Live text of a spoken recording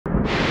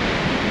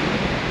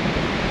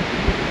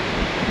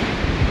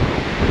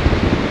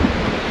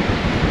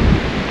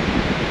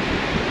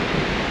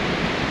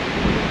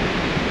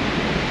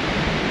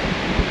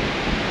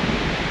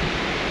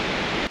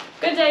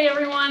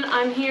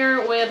I'm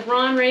here with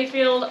Ron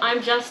Rayfield.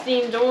 I'm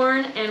Justine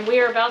Dorn, and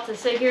we are about to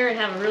sit here and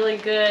have a really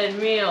good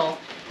meal.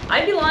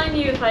 I'd be lying to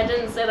you if I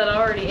didn't say that I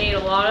already ate a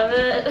lot of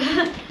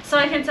it. So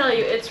I can tell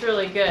you it's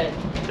really good.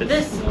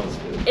 It smells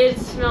good. It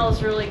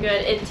smells really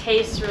good. It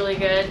tastes really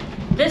good.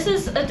 This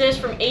is a dish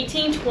from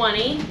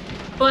 1820,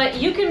 but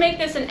you can make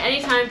this in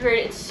any time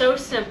period. It's so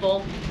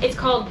simple. It's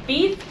called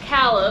beef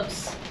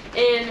collops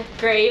in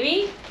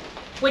gravy,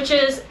 which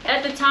is,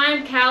 at the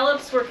time,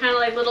 collops were kind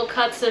of like little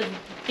cuts of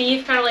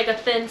beef, kind of like a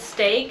thin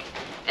steak.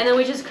 And then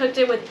we just cooked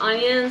it with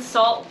onions,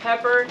 salt,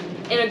 pepper,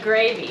 in a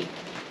gravy.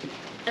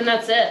 And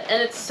that's it.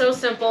 And it's so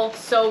simple,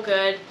 so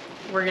good.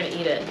 We're gonna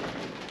eat it.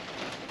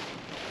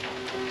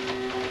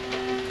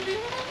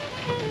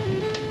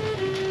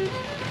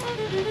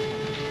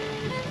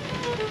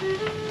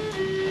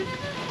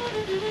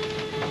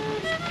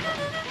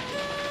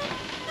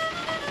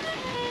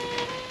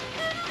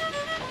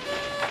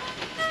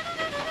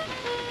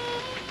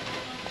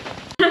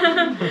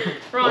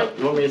 Ron.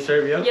 You want me to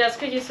serve you up? Yes,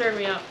 could you serve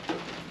me up?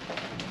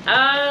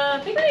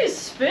 I think we need a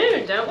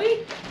spoon, don't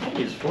we? I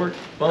can use a fork.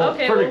 Well,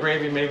 okay, for the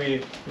gravy,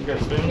 maybe you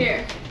got a spoon?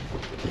 Here.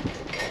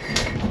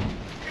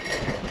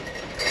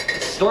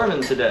 It's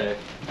storming today.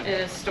 It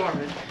is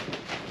storming.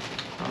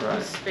 All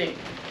right. Spoon.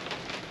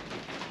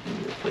 Give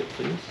me your plate,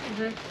 please.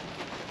 Mm-hmm.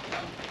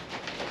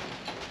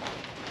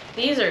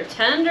 These are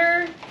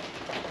tender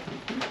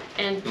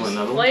and just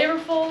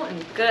flavorful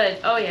and good.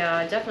 Oh yeah,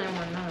 I definitely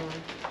want another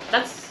one.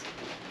 That's,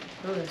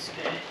 oh, that's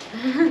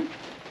good.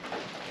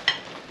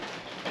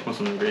 Want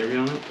some gravy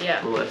on it?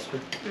 Yeah. A little extra?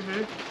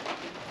 Mm-hmm.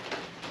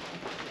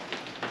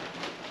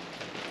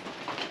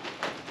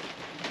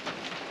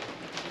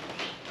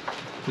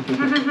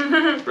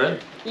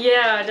 Bread?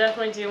 Yeah, I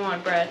definitely do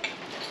want bread.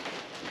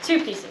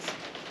 2 pieces.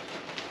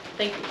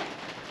 Thank you.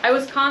 I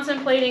was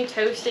contemplating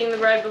toasting the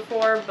bread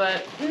before,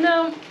 but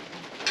no.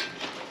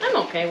 I'm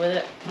okay with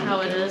it,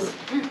 how it is.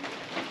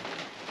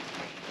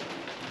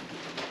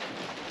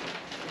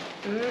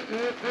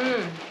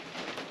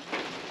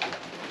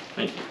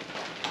 Thank you.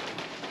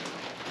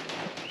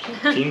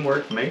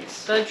 Teamwork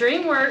makes The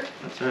dream work.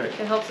 That's right.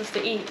 It helps us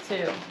to eat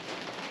too.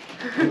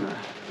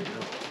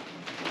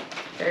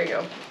 There you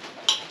go.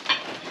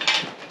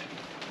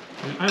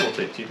 I will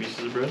take 2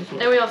 pieces of bread as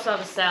well. And we also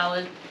have a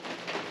salad.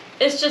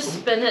 It's just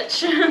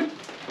spinach.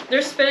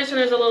 There's spinach and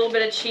there's a little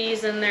bit of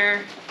cheese in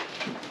there.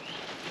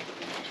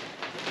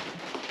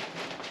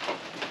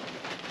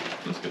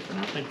 That's good for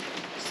nothing.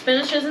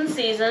 Spinach is in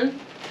season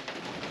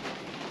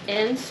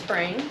in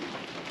spring.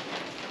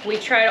 We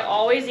try to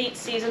always eat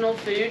seasonal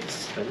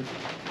foods. Pepper?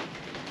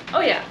 Oh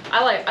yeah,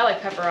 I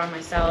like pepper on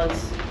my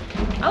salads.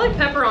 I like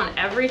pepper on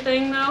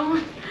everything though.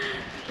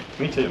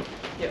 Me too.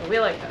 Yeah, we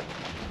like pepper.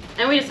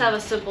 And we just have a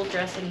simple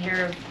dressing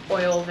here of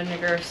oil,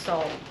 vinegar,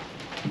 salt.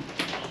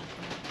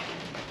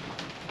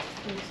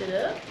 Mix it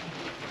up.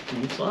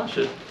 You slosh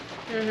it.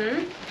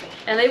 Mm-hmm.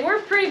 And they were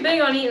pretty big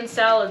on eating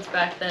salads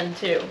back then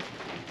too,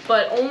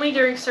 but only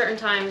during certain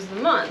times of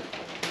the month.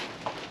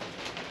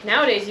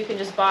 Nowadays you can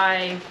just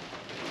buy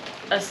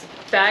a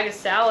bag of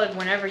salad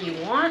whenever you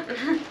want,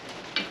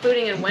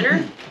 including in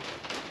winter.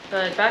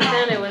 But back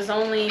then it was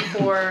only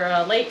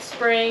for late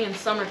spring and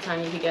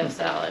summertime you could get a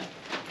salad.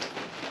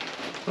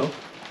 Well,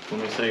 when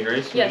we say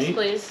grace, Yes, we eat.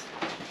 please.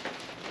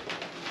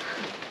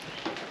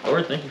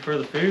 Lord, thank you for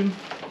the food.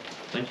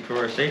 Thank you for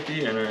our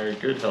safety and our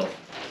good health.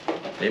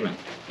 Amen.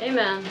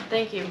 Amen.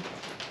 Thank you.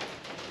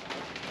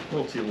 A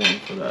little too long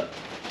for that.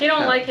 He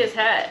don't like his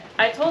hat.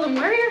 I told him,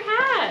 wear your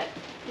hat.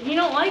 And he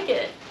don't like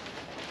it.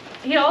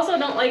 He also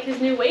don't like his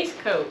new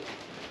waistcoat.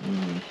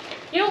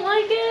 You don't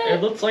like it?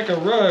 It looks like a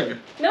rug.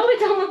 No, it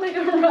don't look like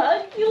a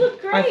rug. You look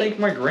great. I think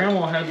my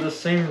grandma had the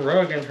same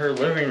rug in her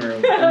living room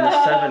in the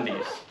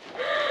 70s.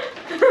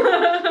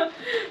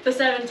 The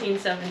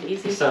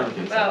 1770s he's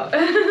talking 1770s. about.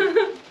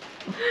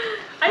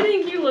 I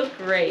think you look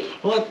great.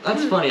 Well,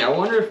 that's funny. I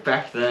wonder if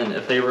back then,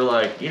 if they were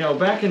like, you know,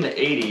 back in the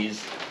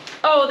 80s,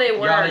 Oh, they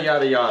were. yada,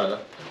 yada, yada.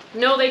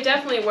 No, they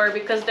definitely were,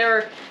 because there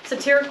were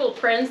satirical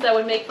prints that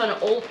would make fun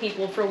of old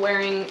people for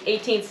wearing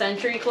 18th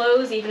century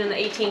clothes, even in the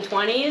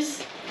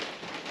 1820s.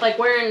 Like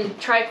wearing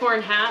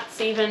tricorn hats,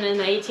 even in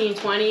the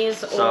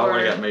 1820s. So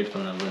I got made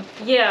fun of then.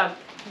 Yeah,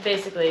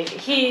 basically.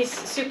 He's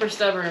super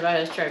stubborn about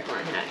his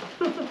tricorn hat.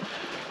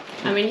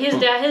 I mean, his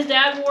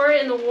dad wore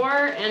it in the war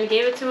and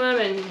gave it to him,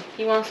 and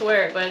he wants to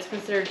wear it, but it's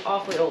considered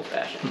awfully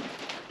old-fashioned.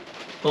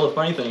 Well, the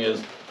funny thing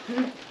is,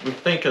 we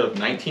think of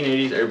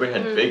 1980s, everybody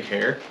had big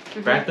hair.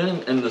 Back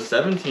then, in the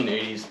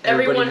 1780s,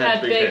 Everyone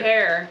had big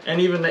hair. And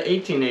even the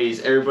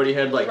 1880s, everybody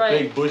had like Right.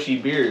 big bushy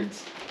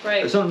beards. Right.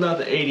 There's something about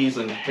the 80s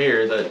and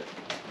hair that,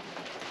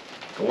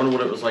 I wonder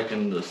what it was like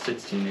in the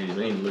 1680s. I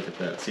need to look at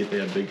that, see if they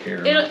had big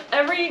hair.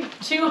 Every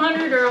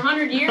 200 or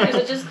 100 years,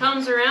 it just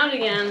comes around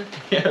again.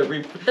 Yeah,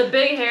 The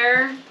big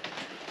hair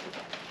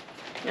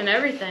and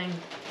everything.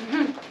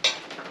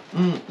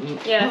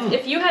 Yeah,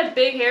 if you had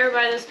big hair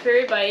by this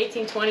period, by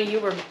 1820, you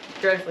were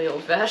dreadfully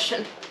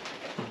old-fashioned.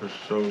 That was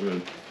so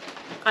good.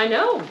 I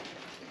know.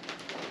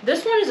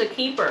 This one is a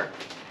keeper.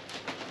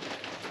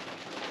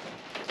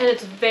 And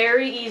it's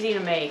very easy to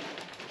make.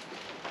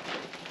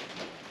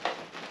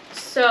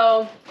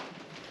 So,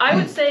 I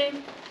would say...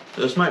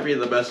 This might be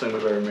the best thing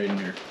we've ever made in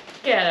here.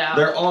 Get out.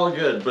 They're all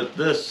good, but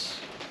this...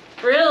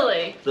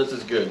 Really? This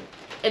is good.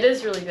 It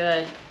is really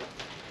good.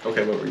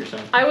 Okay, what were you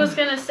saying? I was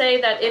gonna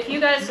say that if you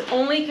guys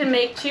only can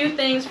make 2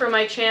 things for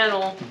my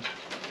channel,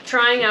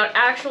 trying out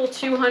actual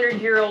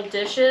 200-year-old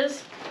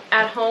dishes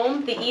at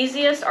home, the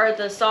easiest are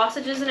the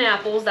sausages and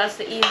apples. That's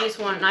the easiest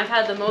one. And I've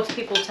had the most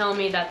people tell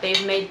me that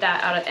they've made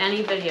that out of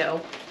any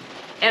video.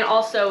 And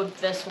also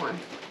this one.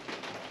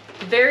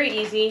 Very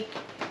easy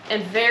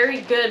and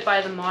very good by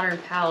the modern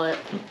palate.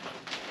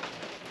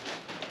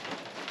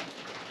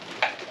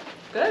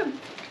 Good.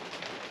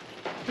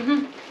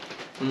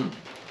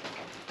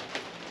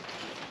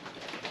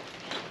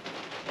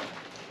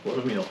 What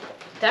a meal.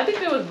 That'd be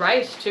good with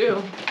rice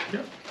too.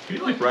 Yeah. You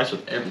like rice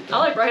with everything. I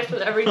like rice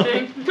with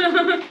everything.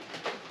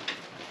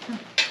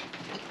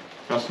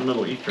 That's the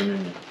Middle Eastern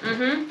in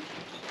it.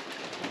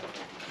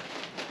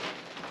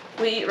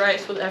 We eat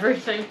rice with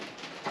everything.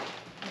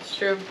 It's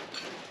true.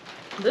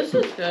 This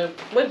is good.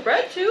 With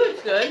bread too,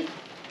 it's good.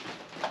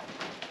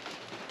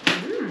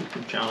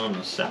 I'm chowing on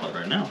a salad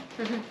right now.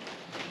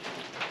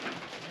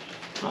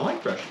 I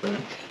like fresh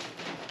spinach.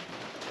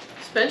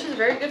 Spinach is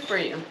very good for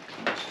you.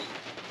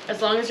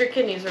 As long as your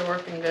kidneys are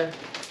working good.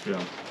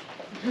 Yeah.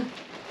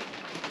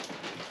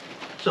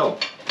 So,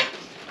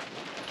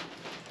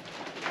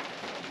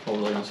 what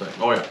was I gonna say?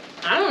 Oh yeah.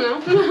 I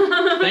don't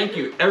know. Thank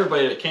you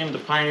everybody that came to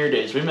Pioneer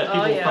Days. We met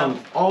people yeah.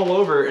 from all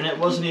over, and it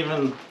wasn't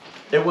even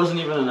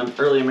an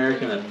early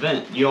American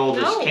event. You all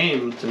just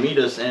came to meet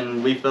us,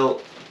 and we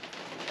felt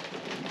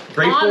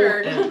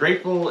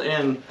grateful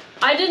and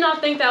I did not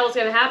think that was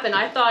going to happen.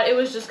 I thought it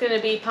was just going to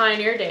be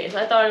Pioneer Days.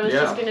 I thought it was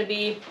just going to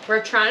be,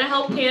 we're trying to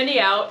help Candy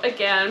out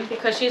again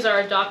because she's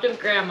our adoptive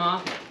grandma.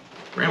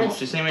 Grandma,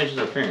 she's the same age as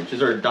her parents.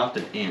 She's our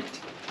adopted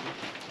aunt.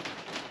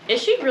 Is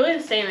she really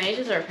the same age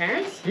as her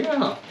parents?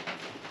 Yeah.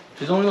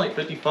 She's only like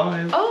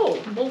 55.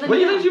 Oh, well then What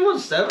do you think she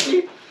was,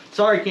 70?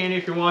 Sorry, Candy,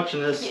 if you're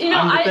watching this. You know,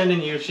 I'm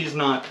defending you. She's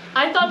not.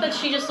 I thought that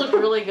she just looked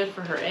really good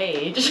for her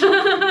age.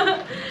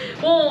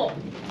 Well,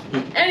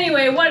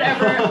 anyway,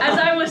 whatever. As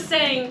I was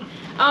saying,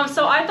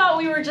 so I thought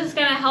we were just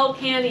going to help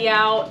Candy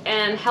out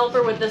and help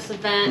her with this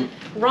event.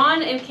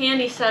 Ron and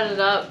Candy set it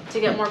up to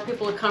get more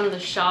people to come to the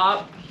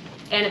shop.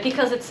 And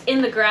because it's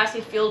in the grassy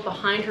field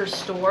behind her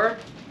store.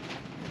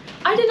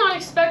 I did not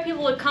expect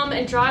people to come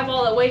and drive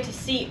all that way to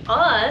see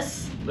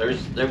us. There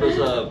was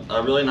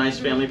a really nice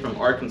family from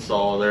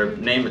Arkansas. Their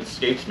name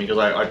escapes me because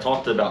I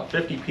talked to about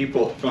 50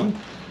 people who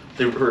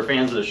were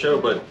fans of the show,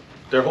 but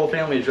their whole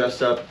family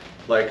dressed up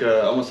like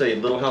I want to say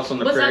Little House on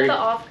the Prairie. Was that the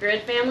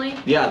Off-Grid family?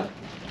 Yeah.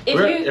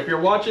 If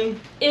you're watching.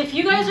 If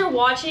you guys are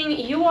watching,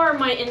 you are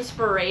my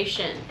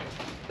inspiration.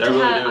 They're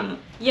really doing it.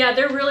 Yeah,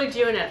 they're really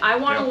doing it. I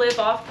want to live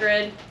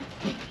off-grid.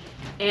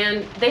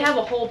 And they have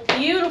a whole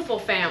beautiful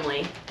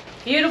family.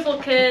 Beautiful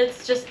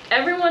kids. Just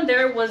everyone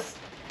there was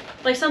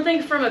like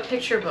something from a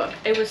picture book.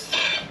 It was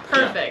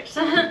perfect.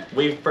 Yeah.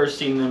 We first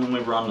seen them when we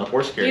were on the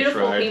horse carriage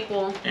Beautiful ride.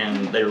 People.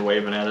 And they were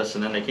waving at us,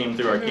 and then they came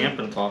through our camp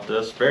and talked to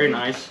us. Very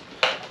nice.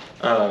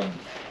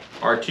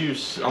 Our two,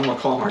 I'm going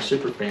to call them our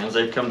super fans.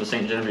 They've come to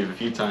St. Genevieve a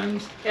few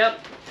times. Yep.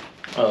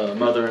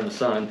 Mother and the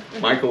son,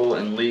 Michael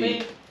and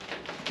Lee.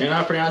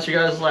 Cannot pronounce you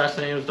guys' last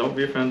names, don't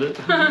be offended.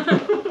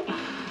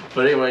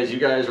 But anyways, you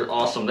guys are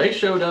awesome. They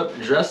showed up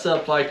dressed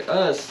up like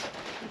us.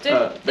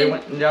 They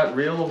went and got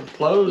real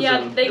clothes,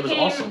 and it was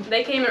awesome.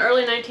 They came in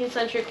early 19th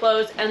century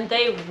clothes, and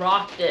they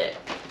rocked it.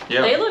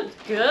 Yeah. They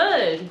looked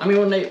good. I mean,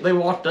 when they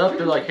walked up,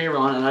 they're like, "Hey,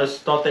 Ron," and I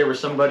just thought they were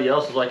somebody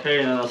else. I was like, "Hey,"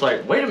 and I was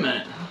like, "Wait a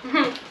minute."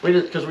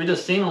 Because we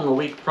just seen them a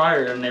week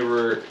prior, and they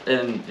were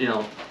in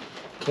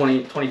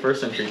 21st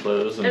century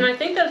clothes. And I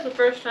think that's the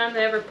first time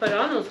they ever put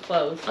on those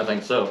clothes. I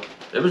think so.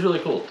 It was really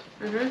cool.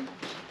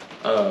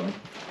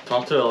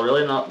 Talked to a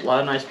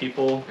lot of nice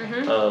people.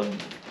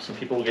 Some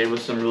people gave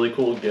us some really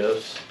cool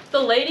gifts. The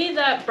lady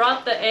that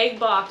brought the egg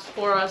box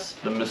for us,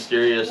 the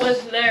mysterious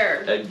was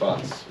there. Egg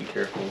box. Be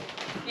careful.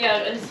 Yeah,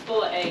 it's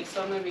full of eggs,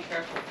 so I'm gonna be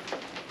careful.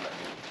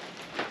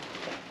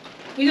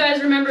 You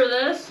guys remember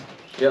this?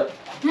 Yep.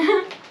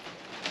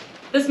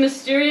 This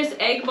mysterious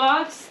egg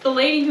box. The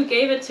lady who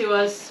gave it to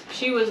us,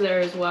 she was there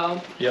as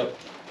well. Yep.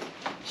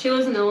 She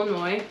lives in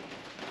Illinois.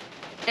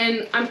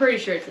 And I'm pretty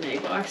sure it's an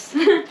egg box.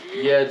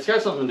 Yeah, it's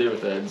got something to do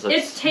with eggs.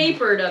 It's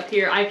tapered up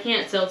here. I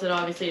can't tilt it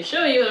obviously to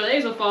show you, the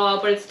eggs will fall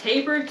out, but it's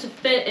tapered to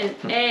fit an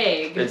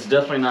egg. It's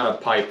definitely not a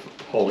pipe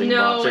holding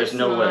box. There's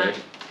no not. way.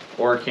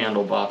 Or a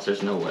candle box.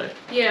 There's no way.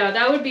 Yeah,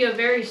 that would be a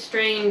very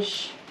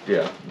strange.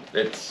 Yeah,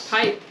 it's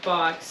pipe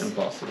box.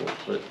 Impossible,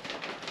 but.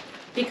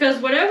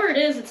 Because whatever it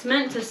is, it's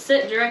meant to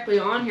sit directly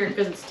on here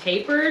because it's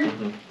tapered.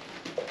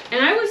 And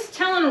I was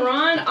telling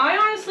Ron, I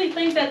honestly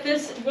think that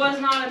this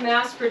was not a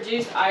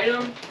mass-produced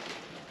item.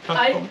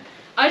 I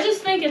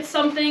just think it's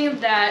something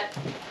that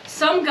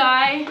some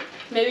guy,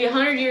 maybe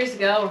 100 years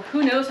ago, or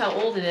who knows how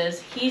old it is,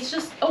 he's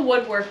just a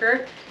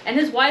woodworker, and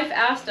his wife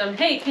asked him,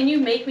 hey, can you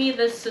make me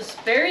this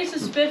very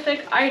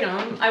specific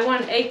item? I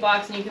want an egg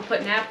box and you can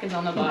put napkins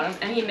on the bottom,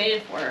 and he made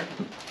it for her.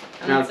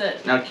 And that's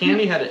it. Now,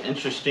 Candy had an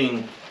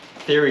interesting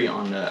theory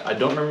on that. I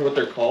don't remember what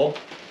they're called.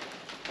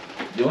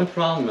 The only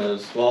problem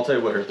is, well, I'll tell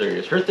you what her theory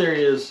is. Her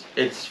theory is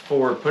it's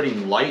for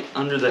putting light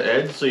under the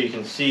edge so you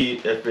can see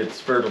if it's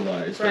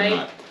fertilized or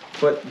not.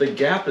 But the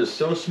gap is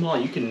so small,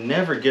 you can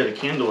never get a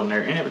candle in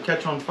there and it would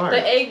catch on fire.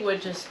 The egg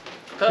would just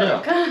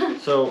cook. Yeah.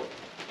 So,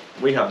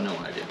 we have no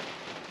idea.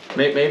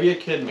 Maybe a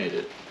kid made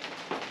it.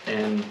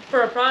 And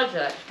for a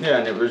project. Yeah,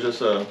 and it was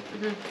just a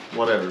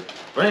whatever.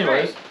 But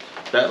anyways,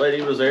 that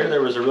lady was there.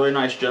 There was a really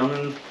nice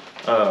gentleman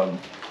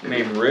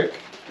named Rick.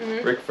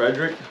 Rick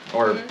Frederick,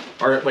 or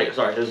wait,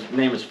 sorry, his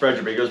name is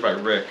Frederick, but he goes by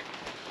Rick,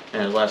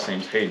 and his last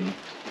name's Hayden.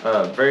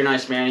 Very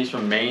nice man. He's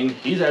from Maine.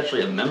 He's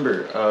actually a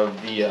member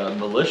of the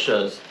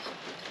militias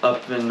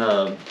up in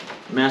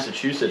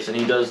Massachusetts, and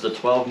he does the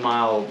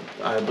 12-mile,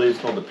 I believe it's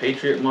called the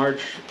Patriot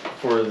March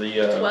for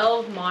the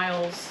 12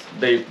 miles.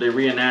 They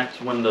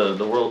reenact when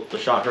the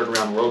shot heard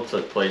around the world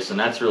took place, and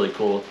that's really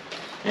cool.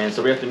 And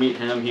so we have to meet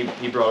him.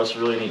 He brought us a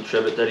really neat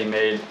trivet that he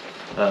made.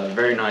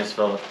 Very nice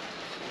fella.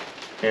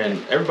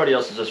 And everybody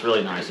else is just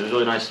really nice. It was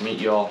really nice to meet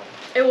you all.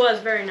 It was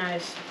very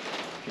nice.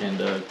 And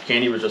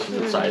Candy was just as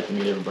excited to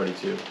meet everybody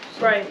too.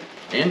 So. Right.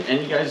 And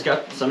you guys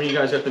some of you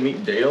guys got to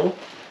meet Dale.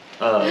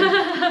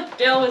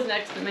 Dale was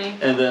next to me.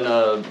 And then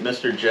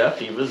Mr. Jeff,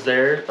 he was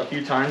there a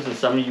few times, and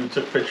some of you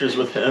took pictures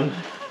with him.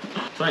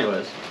 So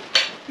anyways,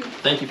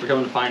 thank you for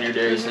coming to Pioneer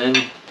Dairies. And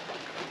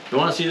if you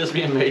want to see this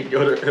being made,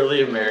 go to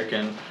Early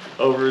American.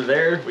 Over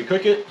there, we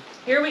cook it.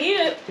 Here we eat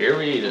it. Here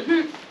we eat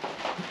it.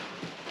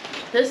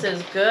 This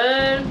is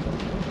good.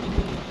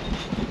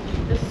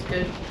 This is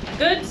good.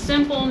 Good,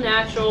 simple,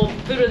 natural,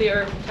 food of the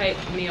earth type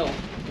meal.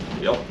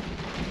 Yep.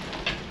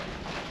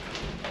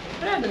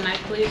 Could I have the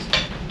knife, please?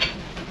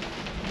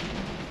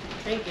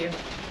 Thank you.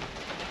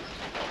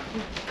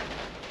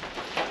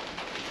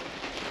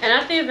 And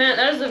at the event,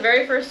 that is the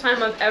very first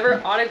time I've ever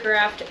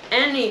autographed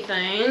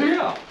anything.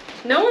 Yeah.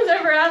 No one's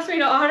ever asked me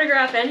to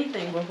autograph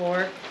anything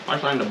before. I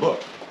signed a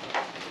book.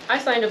 I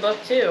signed a book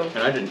too.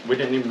 And we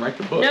didn't even write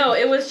the book. No,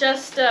 it was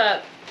just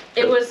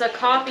it was a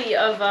copy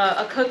of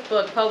a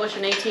cookbook published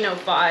in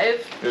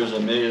 1805. It was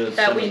Amelia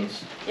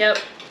Simmons.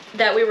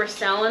 That we were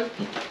selling.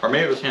 Or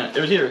maybe it was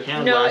either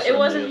Hannah No, Glass. it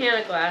wasn't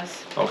Hannah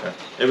Glass. Okay,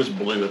 it was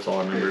blue. That's all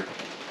I remember.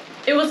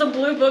 It was a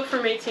blue book from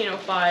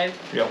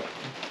 1805. Yep.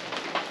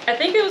 I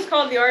think it was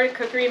called The Art of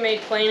Cookery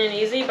Made Plain and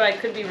Easy, but I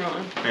could be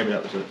wrong. Maybe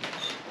that was it.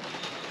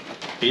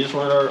 He just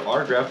wanted our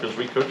autograph because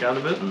we cooked out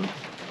of it, and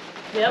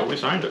so we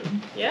signed it.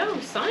 Yeah,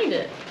 we signed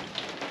it.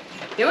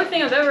 The only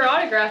thing I've ever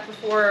autographed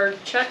before are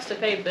checks to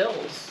pay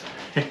bills.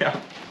 Yeah.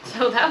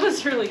 So that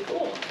was really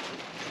cool.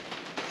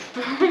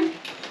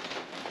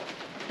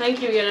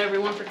 Thank you again,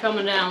 everyone, for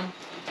coming down.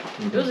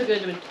 It was a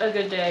good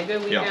day, a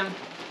good weekend. Yeah.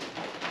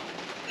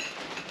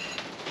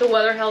 The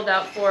weather held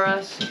out for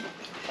us.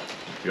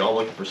 If y'all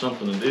looking for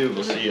something to do,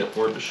 we'll see you at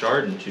Fort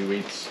Bouchard in 2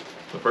 weeks.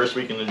 The first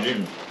weekend of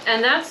June.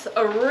 And that's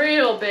a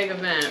real big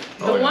event.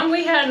 The one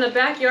we had in the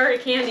backyard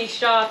of Candy's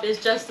shop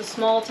is just a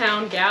small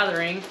town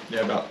gathering.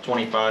 Yeah, about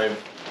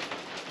 25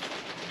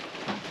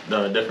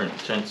 different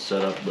tents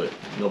set up, but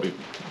there'll be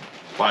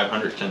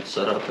 500 tents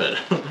set up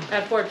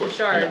at Fort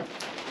Bouchard.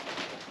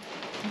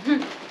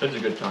 Yeah. It's a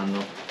good time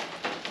though.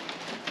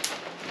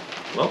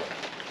 Well,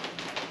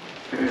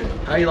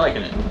 how you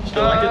liking it?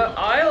 Still like it?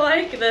 I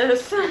like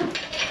this.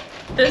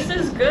 This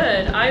is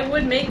good. I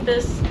would make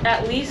this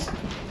at least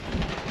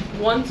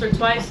once or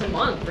twice a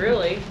month,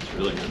 really. It's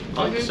really good.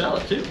 I like the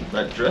salad too.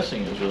 That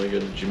dressing is really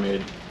good that you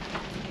made.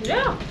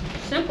 Yeah,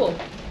 simple.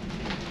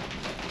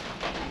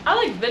 I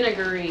like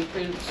vinegary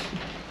foods.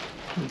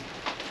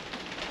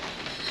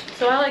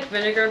 So I like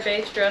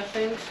vinegar-based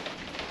dressings.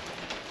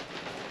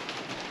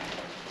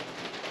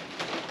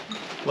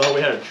 Well,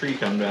 we had a tree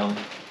come down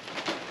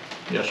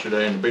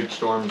yesterday and the big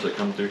storms that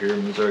come through here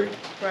in Missouri.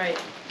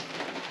 Right.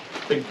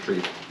 Big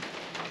tree.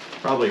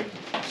 Probably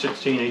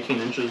 16, 18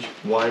 inches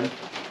wide.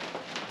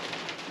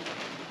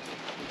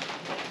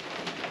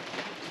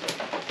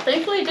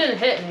 Thankfully it didn't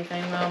hit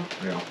anything though.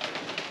 Yeah.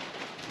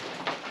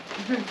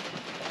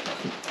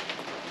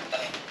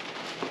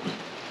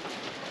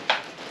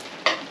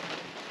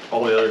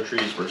 All the other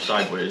trees were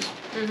sideways.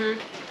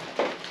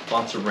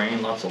 Lots of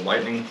rain, lots of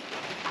lightning.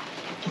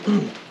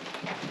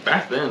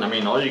 Back then, I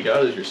mean, all you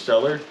got is your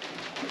cellar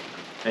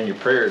and your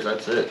prayers,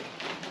 that's it.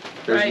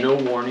 There's no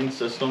warning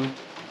system.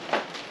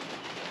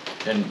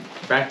 And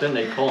back then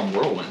they call them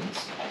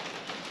whirlwinds.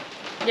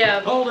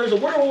 Yeah. Oh, there's a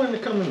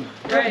whirlwind coming.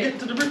 Gotta get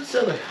to the root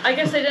cellar. I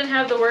guess they didn't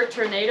have the word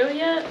tornado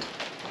yet?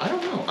 I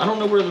don't know. I don't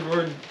know where the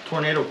word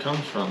tornado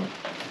comes from.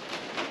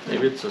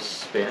 Maybe it's a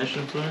Spanish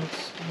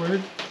influence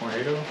word?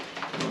 Tornado?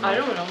 I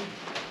don't know.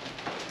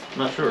 I'm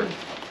not sure.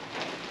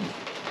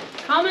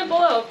 Comment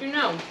below if you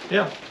know.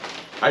 Yeah.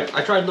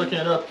 I tried looking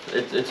it up.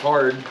 It's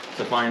hard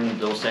to find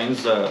those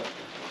things. I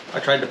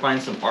tried to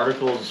find some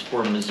articles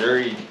for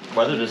Missouri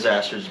weather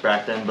disasters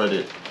back then, but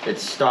it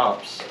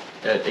stops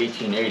at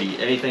 1880.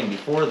 Anything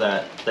before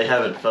that, they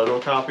have it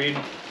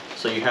photocopied,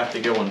 so you have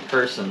to go in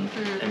person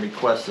and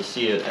request to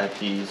see it at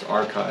these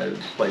archive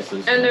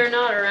places. And they're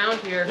not around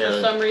here.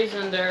 For some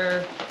reason,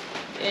 they're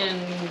in,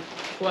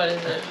 what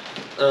is it?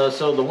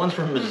 So the ones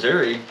from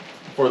Missouri,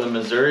 for the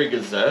Missouri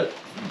Gazette,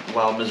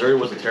 while Missouri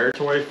was a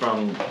territory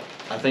from,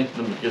 I think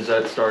the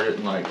Gazette started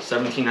in like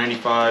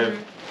 1795,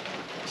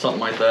 something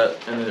like that,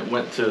 and then it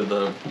went to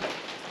the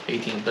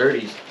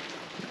 1830s.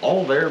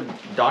 All their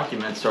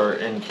documents are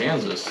in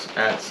Kansas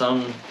at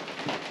some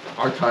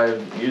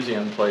archive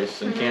museum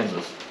place in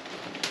Kansas,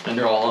 and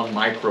they're all on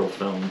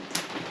microfilm,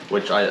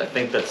 which I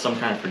think that's some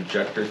kind of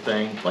projector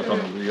thing, like on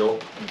a reel.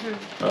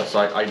 So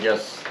I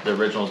guess the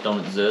originals don't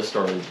exist,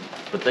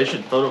 but they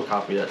should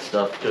photocopy that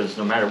stuff, because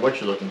no matter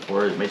what you're looking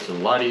for, it makes it a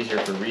lot easier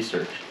for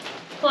research.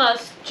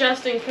 Plus,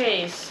 Just in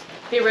case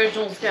the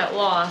originals get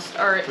lost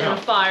or in a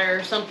fire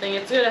or something,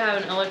 it's good to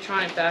have an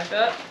electronic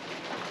backup.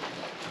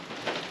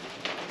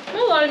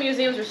 Well, a lot of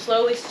museums are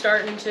slowly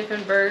starting to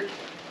convert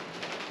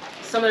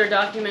some of their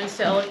documents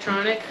to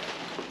electronic.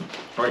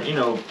 Or, you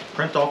know,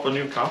 print off a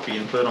new copy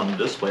and put it on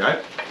display.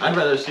 I'd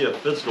rather see a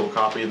physical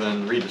copy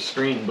than read a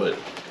screen, but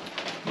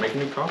make a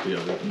new copy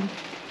of it. And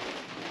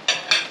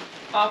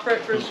offer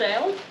it for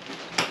sale?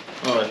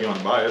 Well, if you want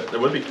to buy it. It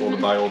would be cool to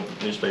buy old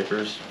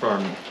newspapers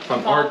from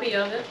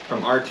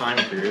our time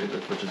period,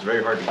 which is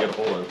very hard to get a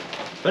hold of.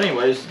 But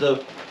anyways,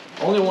 the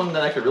only one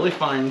that I could really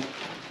find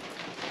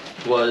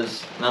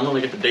was, and I'm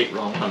going to get the date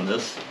wrong on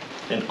this,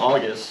 in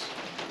August,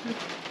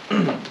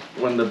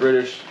 when the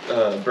British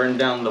burned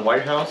down the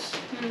White House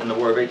in the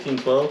War of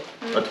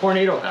 1812, a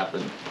tornado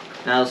happened.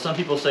 Now, some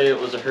people say it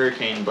was a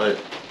hurricane, but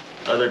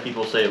other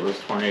people say it was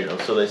a tornado.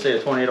 So they say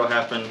a tornado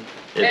happened,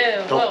 it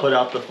helped put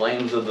out the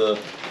flames of the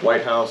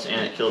White House, and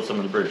it killed some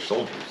of the British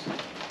soldiers.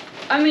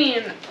 I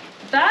mean,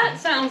 that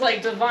sounds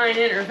like divine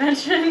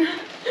intervention.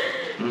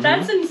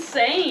 That's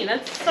insane.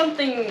 That's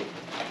something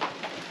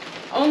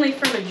only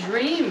from a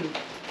dream.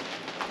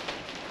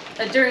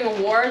 That during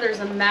a war, there's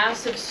a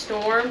massive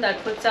storm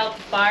that puts out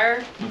the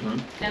fire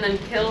and then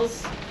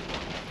kills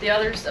the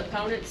other's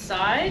opponent's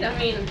side. I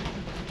mean,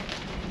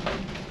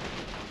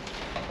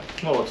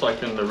 well, it's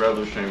like in the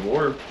Revolutionary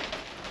War.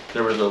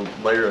 There was a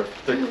layer of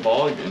thick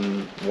fog,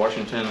 and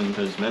Washington and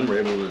his men were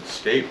able to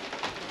escape.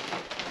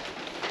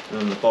 And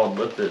then the fog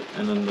lifted,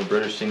 and then the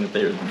British seen that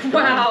they were gone.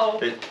 Wow.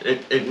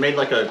 It made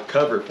like a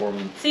cover for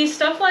them. See,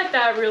 stuff like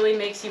that really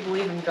makes you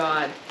believe in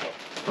God.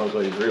 Oh,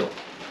 so he's real.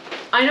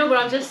 I know, but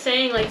I'm just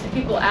saying, like, to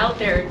people out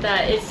there,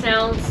 that it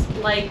sounds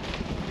like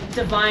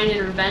divine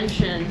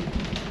intervention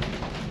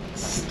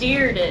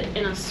steered it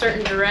in a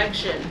certain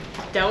direction.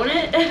 Don't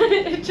it?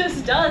 It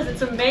just does.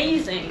 It's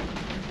amazing.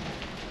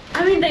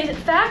 I mean,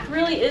 fact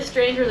really is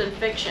stranger than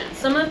fiction.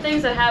 Some of the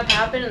things that have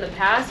happened in the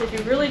past, if you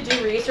really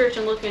do research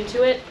and look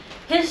into it,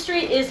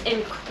 history is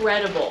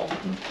incredible.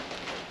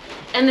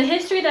 And the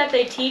history that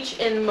they teach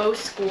in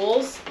most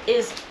schools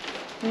is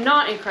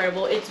not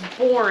incredible. It's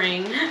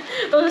boring.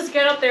 They'll just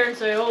get up there and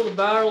say, oh, the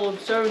Battle of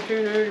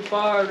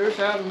 1785, this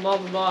happened, blah,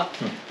 blah, blah.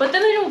 But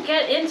then they don't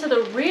get into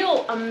the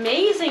real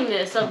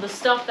amazingness of the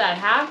stuff that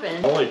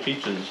happened. All they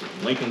teach is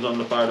Lincoln's on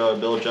the $5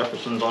 bill,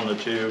 Jefferson's on the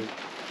 2.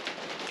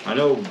 I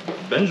know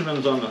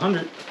Benjamin's on the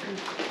 100.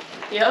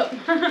 Yep.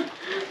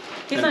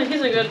 He's in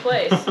a good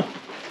place.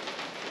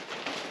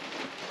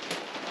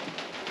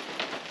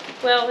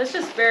 Well, it's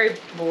just very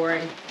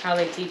boring how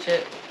they teach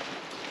it.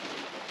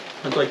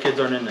 That's why kids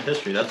aren't into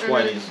history. That's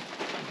why these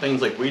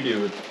things like we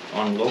do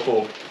on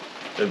local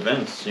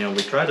events, you know,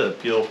 we try to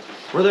appeal.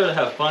 We're there to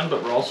have fun,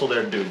 but we're also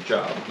there to do a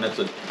job. And that's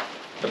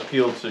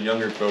appeal to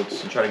younger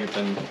folks and try to get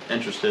them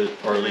interested,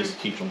 or at least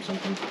teach them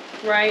something.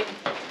 Right.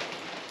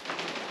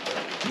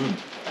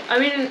 I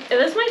mean,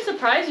 this might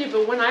surprise you,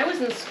 but when I was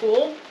in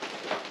school,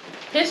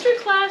 history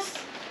class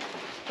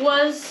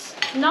was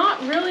not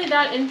really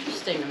that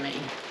interesting to me.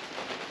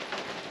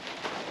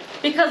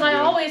 Because I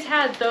always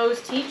had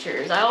those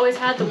teachers. I always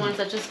had the ones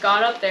that just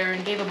got up there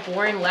and gave a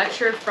boring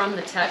lecture from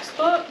the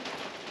textbook.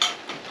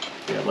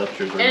 Yeah,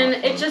 lectures are and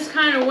not it fun. just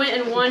kind of went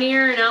in one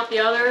ear and out the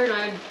other, and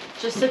I'd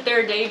just sit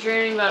there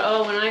daydreaming about,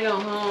 oh, when I go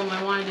home,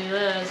 I want to do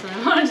this, and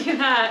I want to do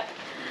that.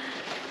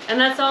 And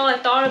that's all I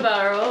thought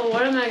about, or, oh,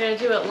 what am I going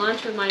to do at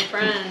lunch with my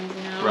friends,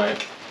 you know?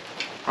 Right.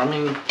 I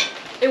mean,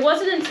 it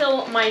wasn't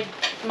until my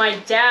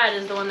dad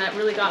is the one that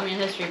really got me in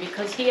history,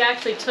 because he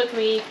actually took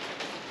me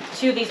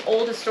to these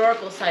old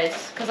historical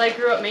sites, because I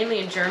grew up mainly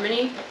in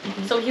Germany.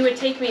 So he would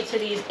take me to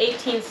these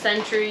 18th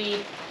century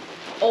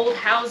old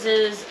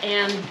houses,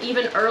 and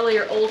even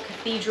earlier old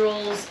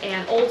cathedrals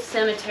and old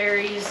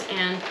cemeteries,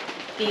 and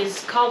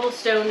these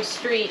cobblestone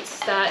streets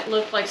that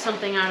looked like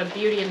something out of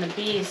Beauty and the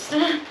Beast.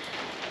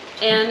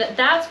 And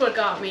that's what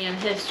got me in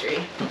history.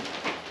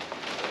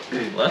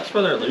 Well, that's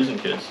where they're losing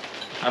kids.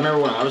 I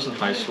remember when I was in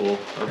high school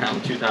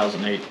around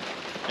 2008,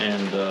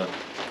 and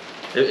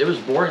it was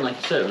boring, like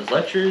you said. It was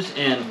lectures,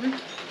 and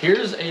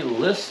here's a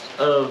list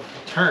of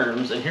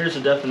terms, and here's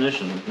a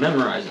definition.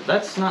 Memorize it.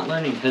 That's not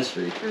learning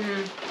history.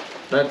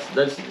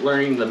 That's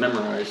learning to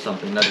memorize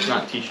something. That's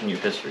not teaching you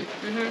history.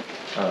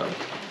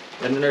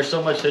 And there's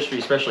so much history,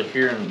 especially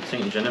here in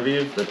St.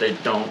 Genevieve, that they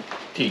don't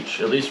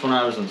teach. At least when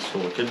I was in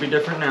school. It could be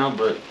different now,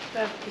 but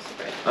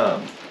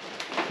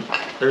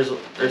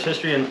there's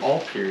history in all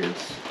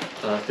periods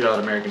throughout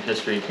American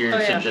history here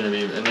in St.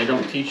 Genevieve, and they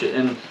don't teach it.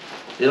 And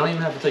you don't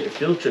even have to take a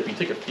field trip. You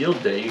take a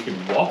field day. You can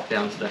walk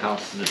down to the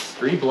houses. It's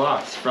 3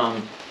 blocks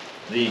from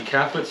the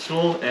Catholic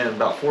school and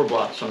about 4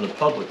 blocks from the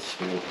public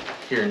school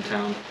here in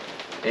town.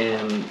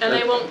 And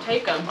they won't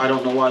take them. I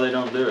don't know why they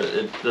don't do it.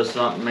 It does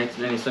not make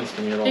any sense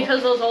to me at all.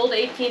 Because those old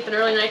 18th and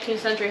early 19th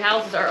century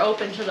houses are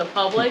open to the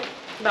public.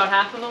 About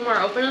half of them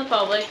are open to the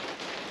public.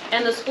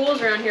 And the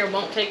schools around here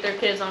won't take their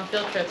kids on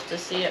field trips to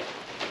see it.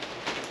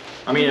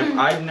 I mean, if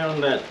I'd known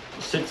that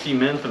 60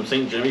 men from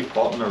St. Genevieve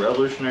fought in the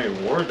Revolutionary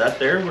War, that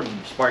there would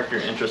spark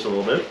your interest a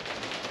little bit.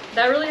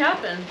 That really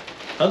happened.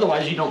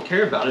 Otherwise, you don't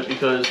care about it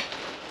because,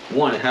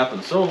 1, it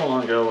happened so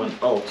long ago, and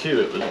 2,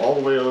 it was all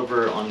the way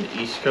over on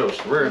the East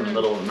Coast. We're in the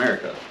middle of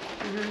America.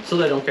 So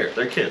they don't care.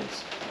 They're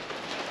kids.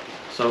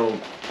 So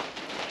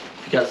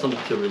if you got something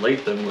to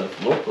relate them with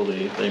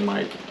locally, they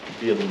might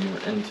be a little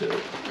more into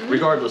it,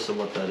 regardless of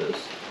what that is.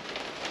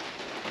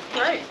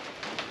 Right.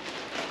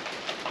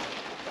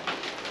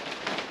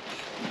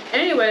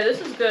 Anyway, this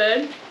is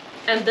good,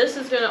 and this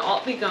is gonna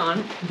all be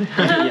gone.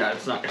 Yeah,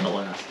 it's not gonna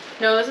last.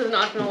 No, this is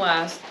not gonna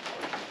last.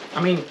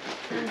 I mean,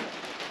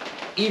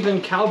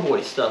 even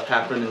cowboy stuff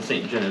happened in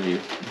St.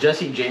 Genevieve.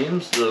 Jesse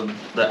James, the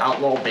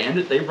outlaw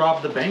bandit, they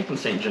robbed the bank in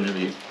St.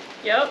 Genevieve.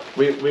 Yep.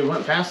 We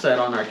went past that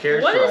on our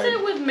carriage ride. What is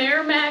it with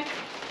Merrimack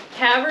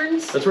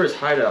Caverns? That's where his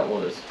hideout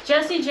was.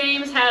 Jesse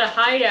James had a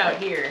hideout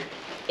here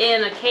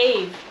in a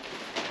cave.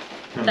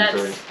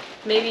 That's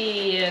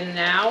maybe an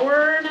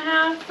hour and a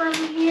half from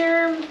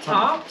here,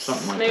 tops.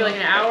 Something maybe like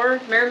an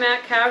hour.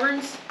 Merrimack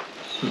Caverns.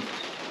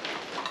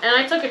 And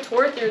I took a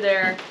tour through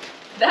there.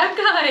 That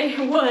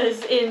guy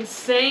was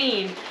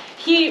insane.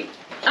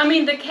 I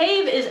mean, the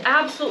cave is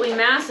absolutely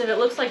massive. It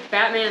looks like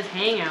Batman's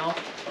hangout.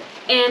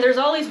 And there's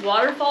all these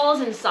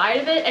waterfalls inside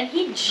of it, and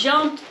he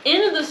jumped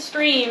into the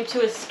stream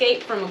to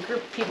escape from a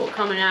group of people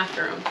coming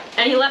after him.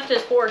 And he left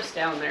his horse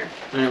down there.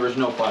 And there was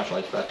no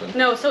flashlights back then.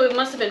 No, so it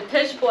must have been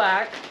pitch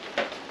black.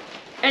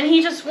 And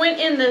he just went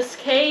in this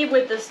cave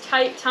with this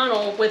tight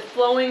tunnel with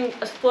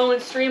a flowing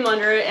stream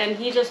under it, and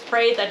he just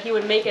prayed that he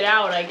would make it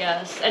out, I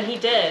guess. And he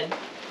did.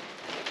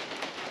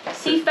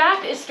 See,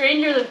 fact is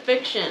stranger than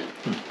fiction.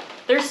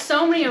 There's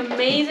so many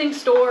amazing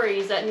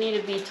stories that need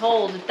to be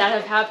told that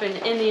have happened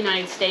in the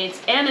United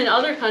States and in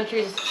other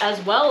countries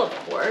as well, of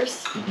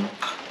course.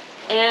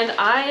 And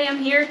I am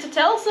here to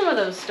tell some of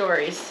those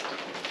stories.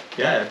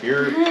 Yeah, if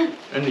you're in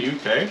the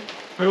UK,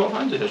 there's all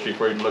kinds of history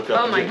for you to look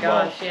up. Oh my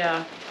gosh,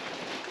 yeah.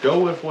 Go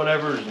with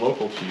whatever is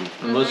local to you,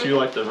 unless you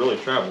like to really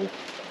travel.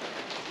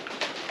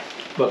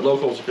 But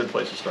local's a good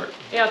place to start.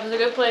 Yeah, it's a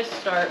good place to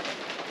start.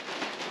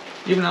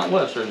 Even out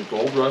west, there's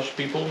gold rush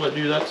people that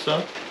do that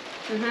stuff.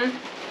 You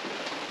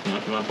know,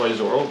 if you want to play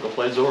Zorro, go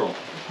play Zorro.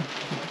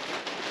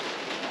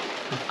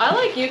 I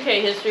like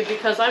UK history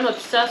because I'm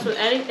obsessed with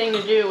anything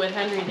to do with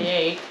Henry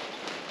VIII.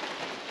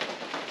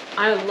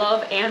 I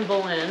love Anne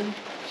Boleyn.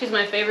 She's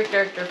my favorite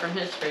character from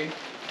history.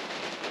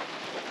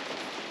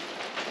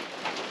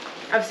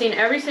 I've seen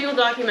every single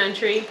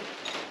documentary,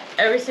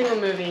 every single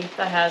movie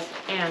that has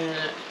Anne in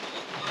it.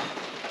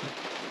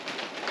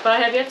 But I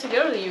have yet to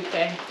go to the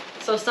UK,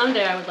 so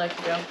someday I would like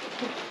to go.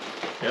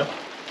 Yeah.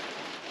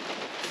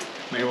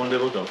 Maybe one day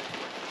we'll go.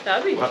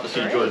 That'd be We'll have to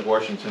see George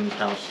Washington's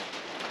house,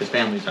 his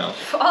family's house.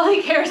 All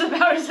he cares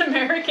about is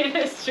American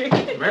history.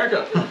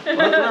 America. Well, that's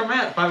where I'm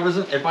at.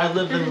 If I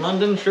lived in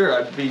London, sure,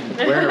 I'd be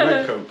wearing a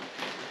red coat.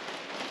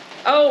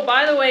 Oh,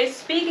 by the way,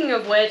 speaking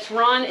of which,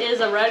 Ron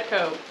is a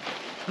redcoat.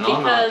 No,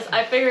 because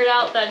I figured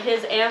out that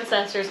his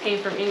ancestors came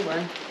from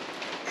England.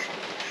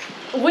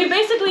 We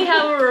basically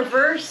have a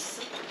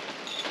reverse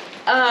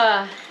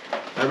Outlander.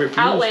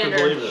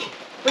 To believe it.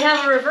 We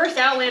have a reverse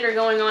Outlander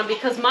going on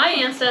because my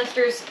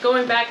ancestors,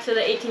 going back to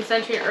the 18th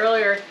century and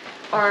earlier,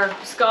 are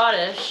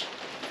Scottish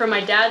from my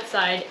dad's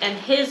side, and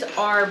his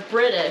are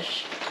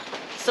British.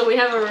 So we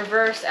have a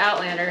reverse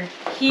Outlander.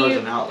 He was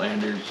an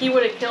Outlander. He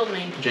would have killed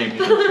me. Jamie's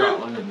from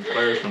Scotland and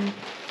Claire's from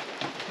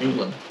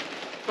England.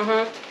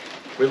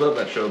 We love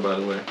that show, by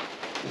the way.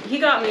 He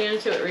got me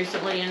into it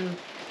recently, and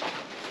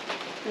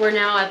we're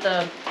now at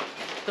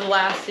the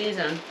last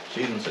season.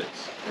 Season 6.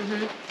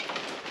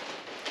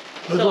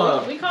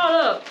 So we caught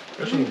up.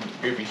 There's some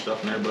goofy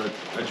stuff in there, but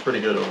it's pretty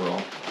good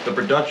overall. The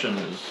production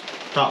is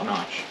top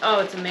notch. Oh,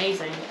 it's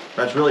amazing.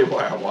 That's really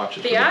why I watch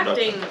it. The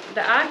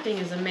acting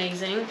is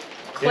amazing.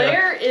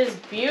 Claire is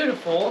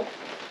beautiful.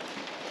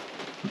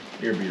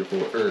 You're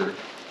beautiful.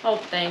 Oh,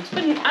 thanks.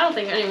 But I don't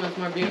think anyone's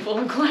more beautiful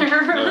than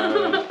Claire.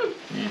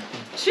 Yeah.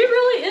 She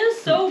really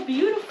is so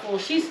beautiful.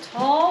 She's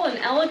tall and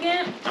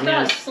elegant. She's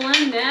got a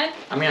slim neck.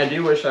 I mean, I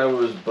do wish I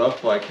was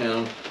buff like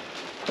him,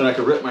 and I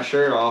could rip my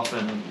shirt off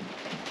and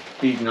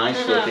be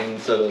nice looking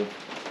instead of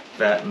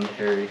fat and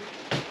hairy.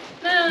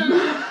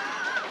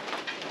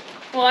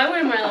 Well, I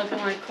wouldn't mind looking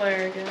like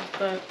Claire, I guess,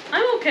 but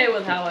I'm okay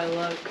with how I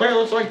look. Claire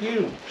looks like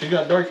you. She's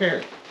got dark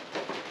hair.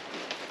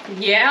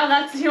 Yeah,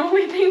 that's the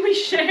only thing we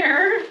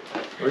share.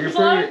 Well, There's a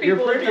lot of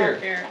people with dark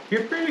prettier. hair.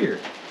 You're prettier.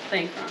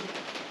 Thanks, Ron.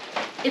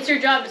 It's your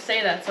job to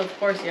say that, so of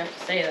course you have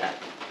to say that.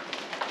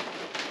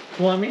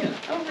 Well, I mean it.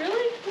 Oh,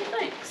 really? Well,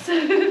 thanks.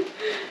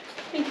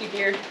 Thank you,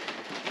 dear.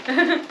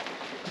 I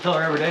tell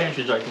her every day, and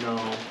she's like, no.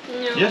 No.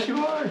 Yes,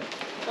 you are.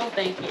 Well,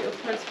 thank you.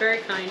 That's very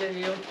kind of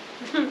you.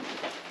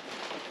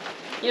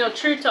 You know,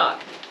 true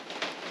talk.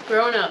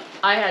 Growing up,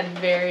 I had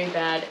very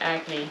bad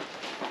acne.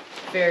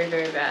 Very,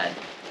 very bad.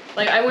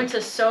 Like, I went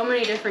to so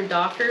many different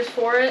doctors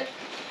for it.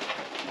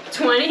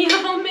 20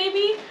 of them,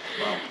 maybe?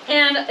 Wow.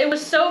 And it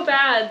was so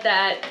bad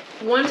that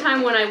one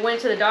time when I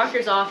went to the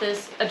doctor's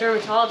office, a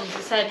dermatologist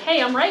said,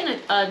 hey, I'm writing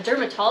a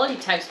dermatology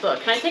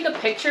textbook. Can I take a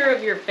picture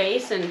of your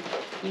face and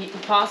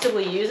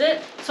possibly use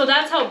it? So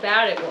that's how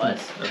bad it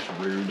was. That's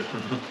rude.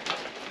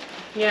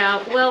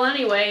 Yeah, well,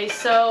 anyway,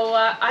 so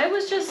I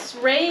was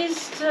just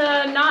raised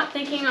not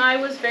thinking I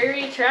was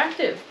very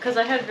attractive because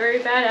I had very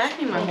bad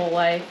acne my whole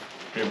life.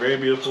 You're very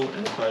beautiful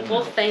inside and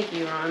Well, out. thank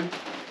you, Ron.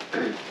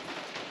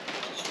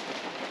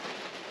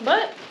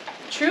 But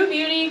true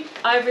beauty,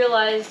 I've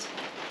realized,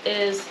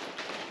 is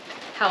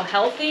how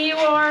healthy you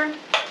are,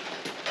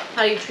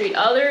 how you treat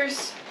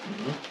others,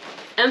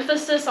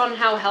 emphasis on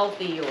how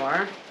healthy you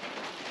are.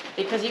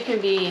 Because you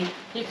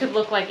could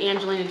look like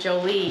Angelina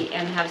Jolie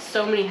and have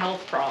so many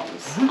health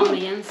problems on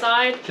the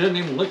inside. She doesn't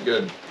even look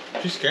good.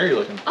 She's scary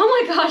looking.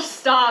 Oh my gosh,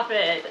 stop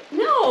it.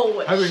 No,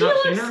 Have you she not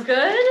looks seen her?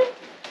 good.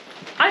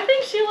 I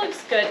think she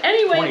looks good.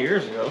 Anyway, 20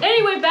 years ago.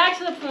 Anyway, back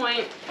to the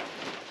point.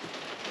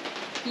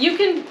 You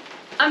can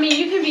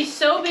be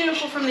so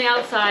beautiful from the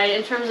outside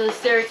in terms of the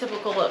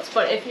stereotypical looks,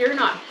 but if you're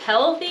not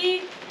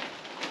healthy,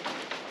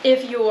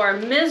 if you are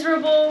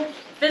miserable,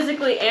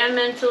 physically and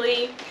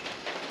mentally,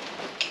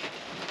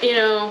 you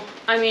know,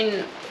 I mean,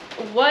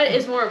 what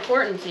is more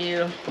important to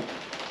you?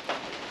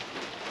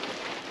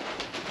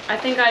 I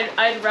think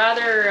I'd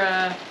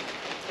rather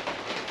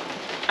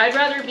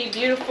be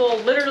beautiful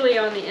literally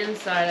on the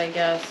inside, I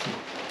guess.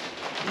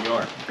 You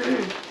are.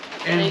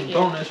 Thank And you.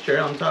 bonus, cherry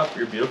on top,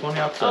 you're beautiful on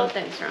the Oh, outside.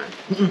 thanks,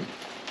 Ron.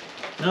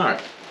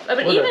 Alright. But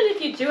What even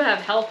if you do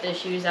have health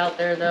issues out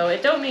there, though,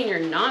 it don't mean you're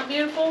not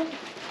beautiful.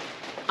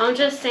 I'm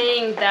just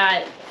saying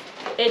that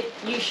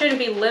you shouldn't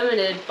be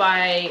limited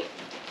by,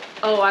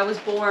 oh, I was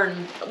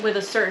born with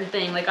a certain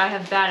thing. Like, I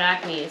have bad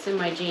acne. It's in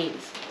my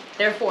genes.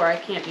 Therefore, I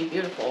can't be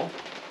beautiful.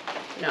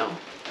 No.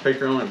 Take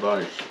your own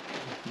advice.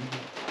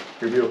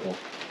 You're beautiful.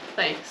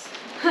 Thanks.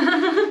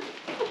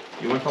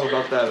 You want to talk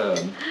about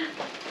that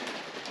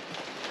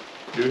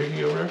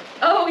doohickey over there?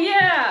 Oh,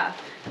 yeah.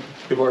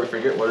 People already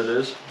forget what it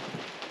is.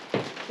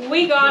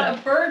 We got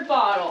a bird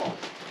bottle.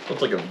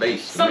 Looks like a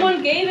vase. to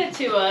Someone me. gave it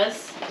to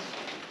us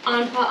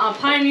on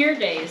Pioneer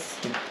Days.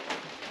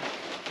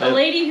 A And-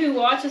 lady who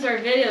watches our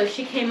videos,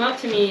 she came up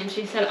to me and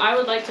she said, I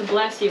would like to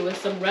bless you with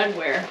some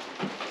redware.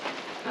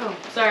 Oh,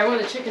 sorry, one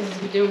of the chickens has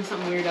been doing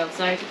something weird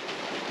outside.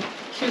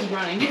 She was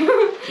running.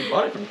 She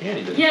bought it from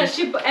Candy, didn't Yeah,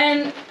 she?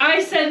 and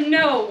I said,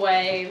 no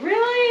way,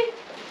 really?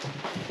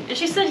 And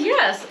she said,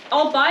 yes,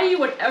 I'll buy you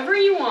whatever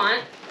you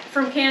want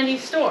from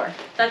Candy's store.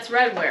 That's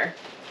redware.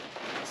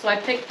 So I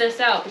picked this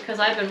out because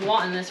I've been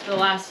wanting this for the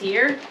last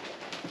year.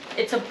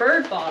 It's a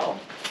bird bottle.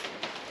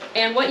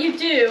 And what you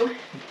do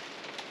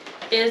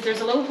is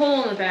there's a little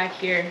hole in the back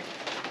here,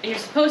 and you're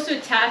supposed to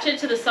attach it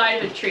to the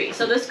side of a tree.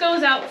 So this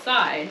goes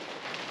outside.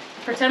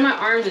 Pretend my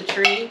arm's a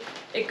tree.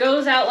 It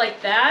goes out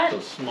like that. So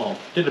small.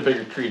 Did a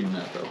bigger tree than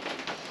that, though.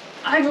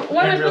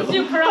 What am I supposed to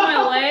do? Put it on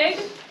my leg?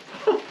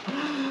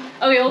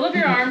 Okay, hold up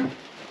your arm.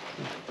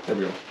 There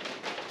we go.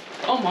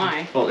 Oh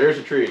my. Oh, there's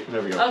a tree.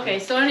 There we go. Okay,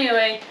 so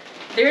anyway,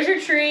 there's your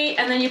tree,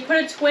 and then you put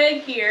a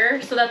twig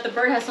here so that the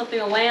bird has something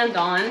to land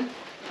on.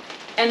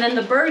 And then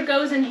the bird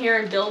goes in here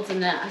and builds a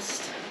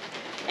nest.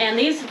 And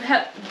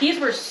these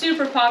were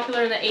super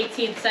popular in the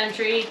 18th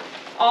century,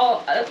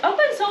 up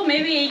until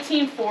maybe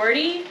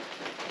 1840,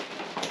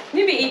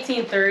 maybe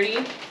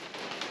 1830.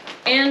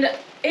 And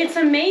it's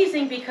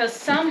amazing because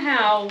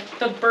somehow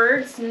the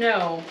birds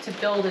know to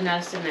build a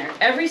nest in there.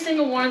 Every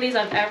single one of these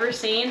I've ever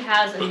seen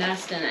has a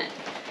nest in it.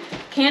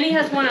 Candy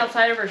has one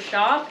outside of her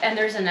shop, and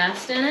there's a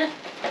nest in it.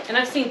 And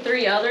I've seen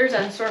 3 others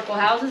at historical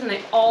houses, and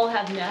they all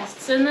have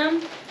nests in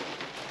them.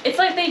 It's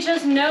like they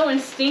just know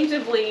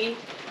instinctively,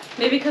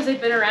 maybe because they've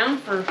been around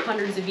for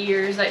hundreds of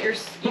years, that you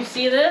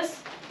see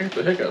this? Here's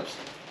the hiccups.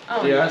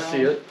 Oh, yeah, no. I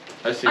see it.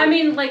 I see it. I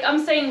mean, like,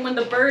 I'm saying when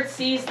the bird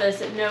sees this,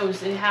 it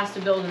knows it has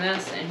to build a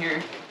nest in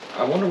here.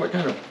 I wonder what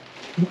kind of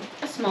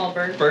A small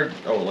bird.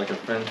 oh, like a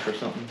finch or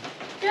something.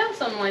 Yeah,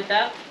 something like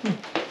that.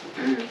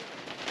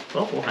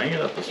 Well, we'll hang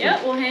it up this Yeah,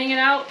 week. we'll hang it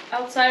out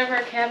outside of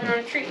our cabin on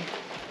a tree.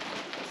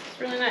 It's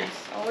really nice.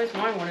 Always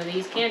wanted one of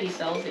these. Candy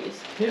sells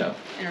these Yeah.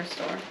 in her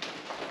store.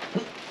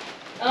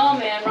 Oh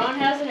man, Ron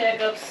has the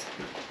hiccups.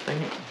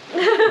 Dang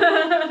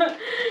it.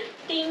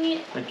 Dang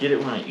it. I get it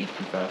when I eat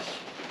too fast.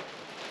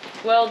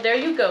 Well, there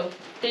you go.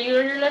 Did you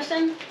learn your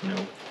lesson? No.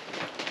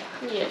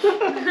 Yes.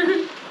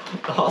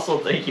 Also,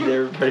 thank you to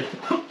everybody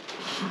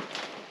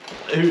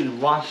who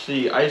watched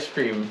the ice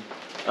cream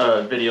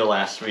video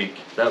last week.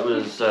 That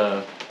was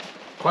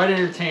quite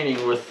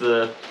entertaining with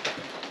the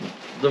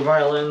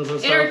violins and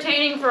stuff.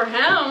 Entertaining for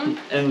him.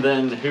 And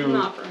then who?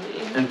 Not for me.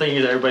 And thank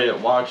you to everybody that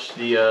watched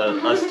the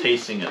us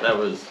tasting it. That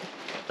was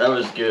That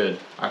was good.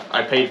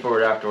 I paid for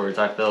it afterwards.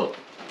 I felt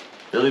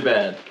really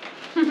bad.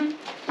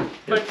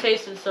 But it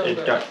tasted so good.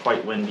 It got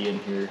quite windy in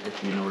here,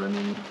 if you know what I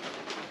mean.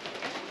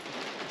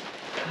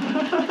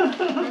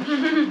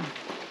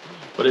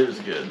 But it was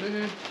good.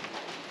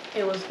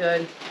 It was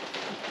good.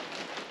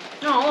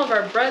 No, all of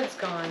our bread's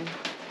gone.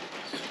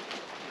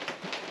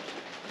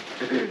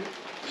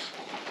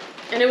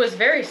 And it was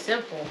very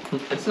simple.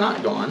 It's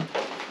not gone.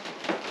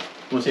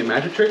 Want to see a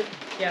magic trick?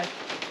 Yeah.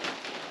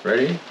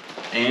 Ready?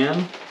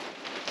 And...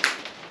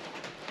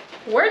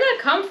 Where'd that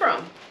come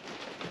from?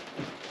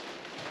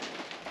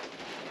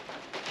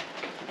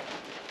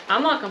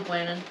 I'm not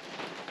complaining.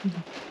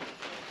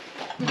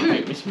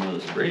 Make me some of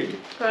this gravy.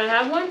 Could I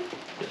have one?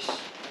 Yes.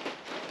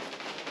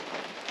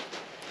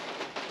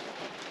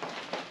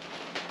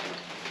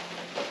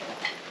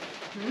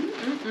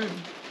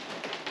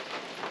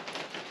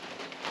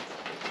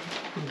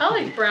 I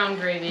like brown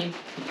gravy.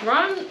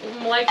 Ron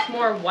likes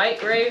more white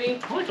gravy.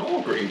 I like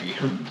all gravy.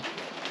 Look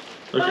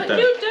at But that.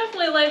 you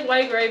definitely like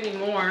white gravy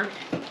more.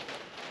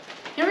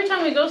 Every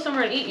time we go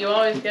somewhere to eat, you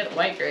always get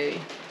white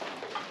gravy.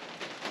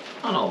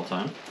 Not all the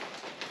time.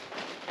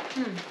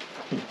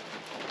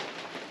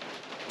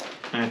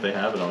 And if they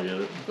have it, I'll get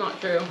it. It's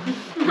not true.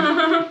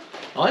 I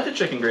like the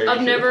chicken gravy. I've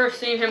too. never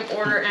seen him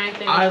order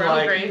anything with I brown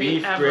like gravy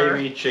beef ever.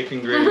 gravy,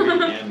 chicken gravy,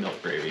 and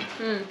milk gravy.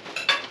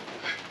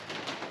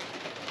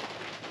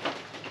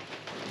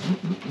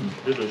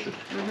 Delicious.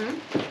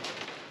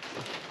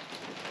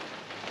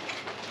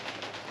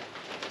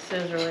 This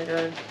is really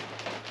good.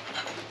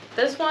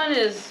 This one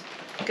is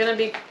gonna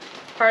be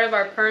part of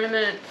our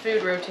permanent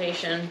food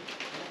rotation.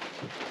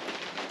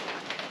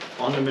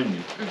 On the menu.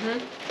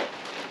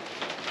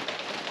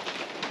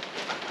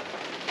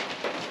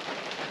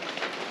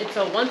 It's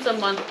a once a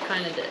month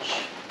kind of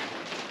dish.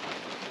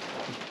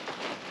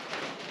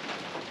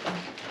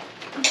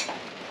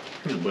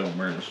 Well, I'm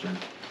wearing this thing.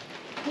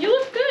 You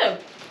look good.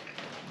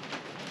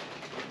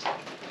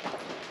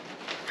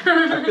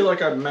 I feel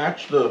like I've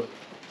matched the...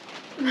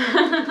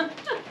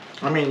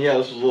 I mean, yeah,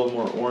 this is a little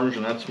more orange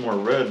and that's more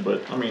red,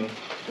 but I mean...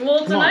 Well,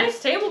 it's a come on.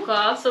 nice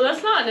tablecloth, so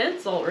that's not an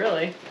insult,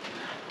 really.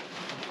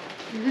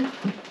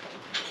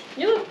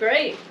 You look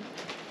great.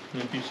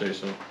 If you say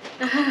so.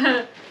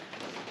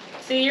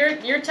 See,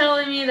 you're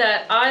telling me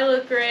that I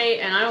look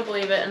great and I don't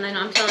believe it, and then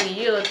I'm telling you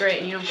you look great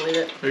and you don't believe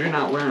it. But you're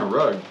not wearing a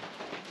rug.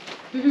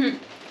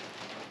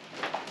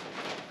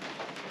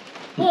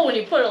 Well, when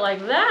you put it like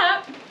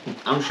that.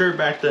 I'm sure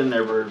back then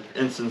there were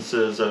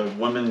instances of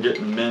women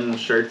getting men's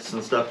shirts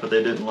and stuff that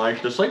they didn't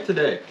like, just like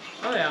today.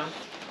 Oh yeah.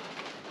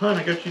 Hon,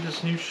 I got you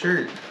this new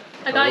shirt.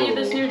 I got you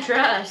this new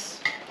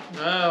dress.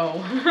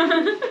 Oh.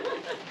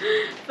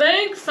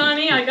 Thanks,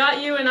 honey. I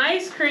got you an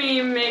ice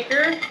cream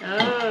maker.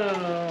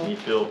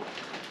 Oh.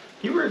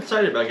 You were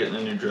excited about getting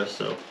a new dress,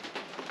 though.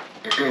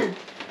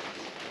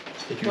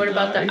 What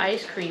about the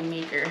ice cream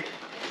maker?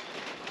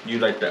 You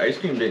liked the ice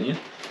cream, didn't you?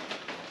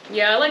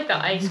 Yeah, I like the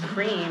ice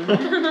cream.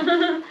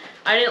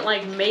 I didn't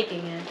like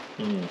making it.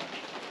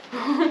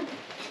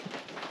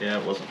 Yeah,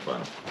 it wasn't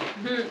fun.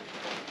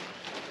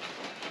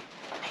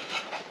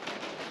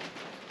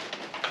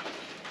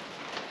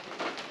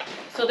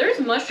 So there's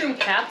mushroom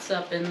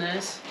catsup in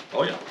this.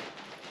 Oh yeah.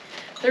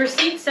 The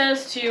receipt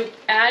says to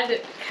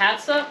add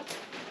catsup.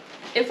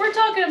 If we're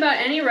talking about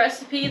any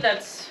recipe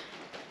that's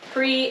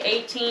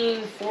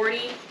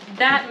pre-1840,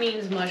 that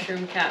means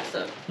mushroom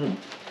catsup.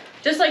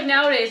 Just like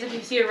nowadays, if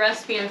you see a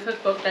recipe in a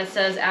cookbook that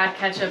says add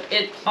ketchup,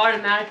 it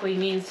automatically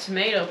means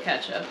tomato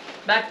ketchup.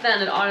 Back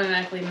then, it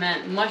automatically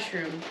meant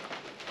mushroom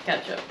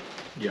ketchup.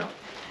 Yeah.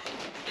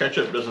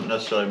 Ketchup doesn't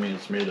necessarily mean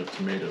it's made of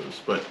tomatoes,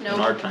 but Nope.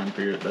 in our time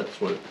period, that's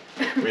what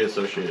we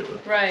associate it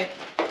with. Right.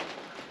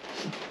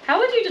 How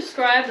would you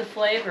describe the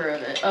flavor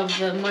of it, of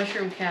the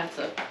mushroom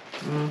catsup?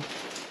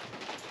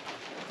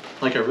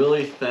 Like a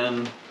really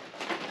thin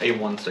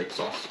A1 steak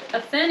sauce. A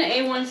thin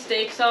A1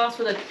 steak sauce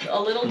with a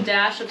little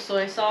dash of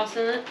soy sauce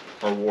in it.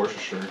 Or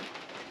Worcestershire.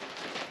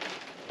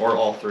 Or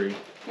all three.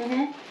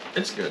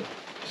 It's good.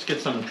 Just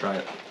get some and try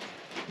it.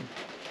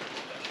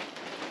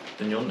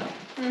 Then you'll know.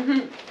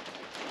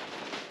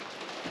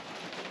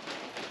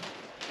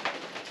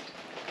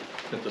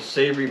 Got the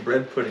savory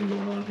bread pudding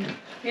going on here.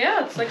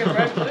 Yeah, it's like a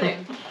bread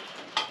pudding.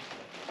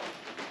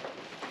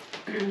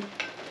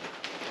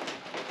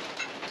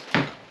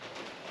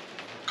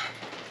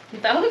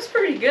 That looks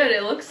pretty good.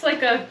 It looks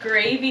like a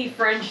gravy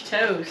French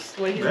toast,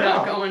 what he's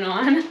got going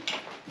on.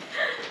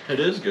 It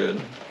is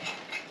good.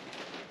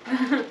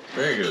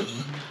 Very good.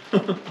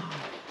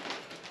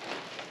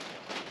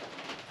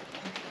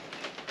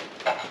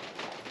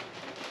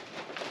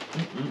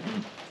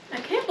 I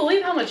can't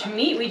believe how much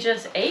meat we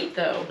just ate,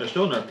 though. There's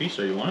still another piece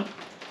there. You want it?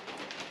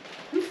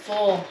 I'm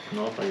full.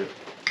 No, I'll take it.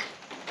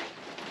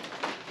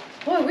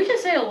 Boy, we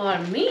just ate a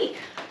lot of meat.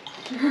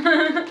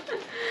 There's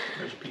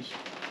a piece.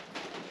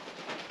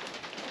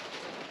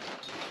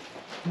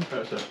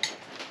 Pass that.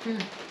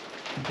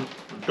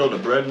 Throw the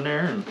bread in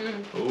there and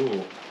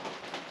ooh.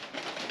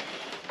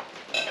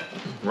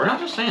 We're not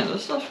just saying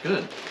this stuff's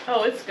good.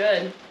 Oh, it's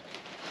good.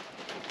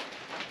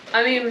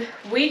 I mean,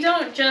 we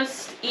don't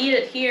just eat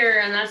it here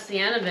and that's the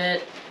end of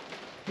it.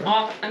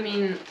 I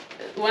mean,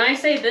 when I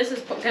say this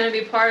is going to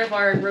be part of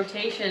our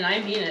rotation, I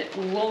mean it.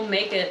 We'll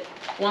make it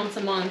once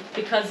a month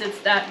because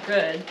it's that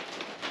good.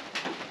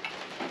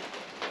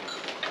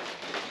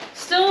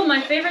 Still,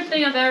 my favorite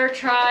thing I've ever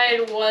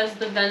tried was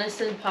the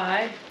venison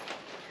pie.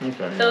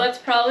 Okay. So that's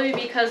probably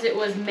because it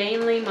was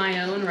mainly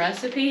my own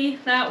recipe,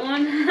 that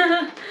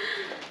one.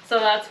 So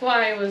that's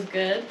why it was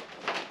good.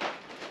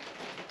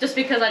 Just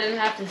because I didn't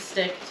have to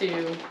stick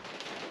to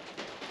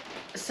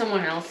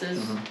someone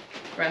else's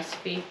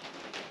recipe.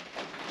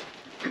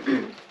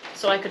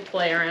 So I could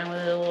play around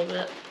with it a little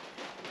bit.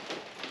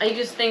 I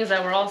used things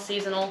that were all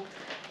seasonal,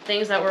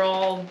 things that were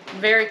all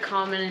very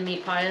common in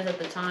meat pies at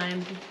the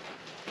time.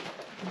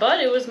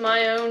 But it was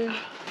my own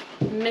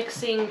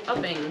mixing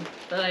upping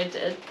that I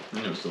did.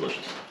 And it was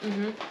delicious.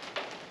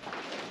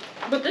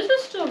 But this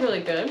is still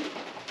really good.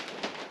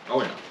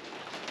 Oh yeah.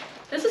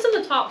 This is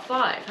in the top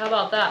 5. How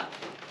about that?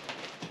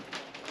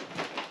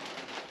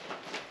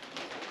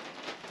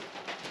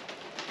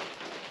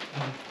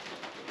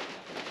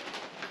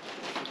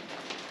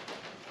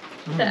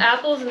 The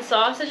apples and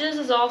sausages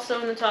is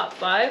also in the top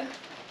 5.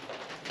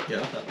 Yeah,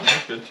 that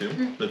one's good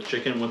too. The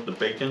chicken with the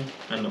bacon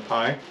and the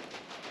pie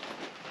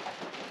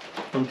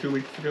from 2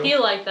 weeks ago.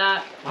 You like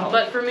that,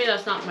 but for me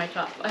that's not my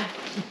top 5.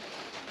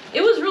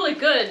 It was really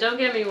good, don't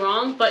get me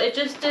wrong, but it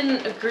just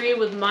didn't agree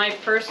with my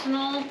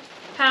personal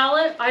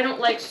palate. I don't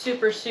like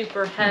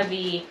super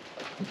heavy,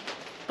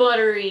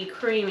 buttery,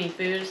 creamy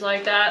foods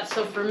like that,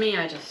 so for me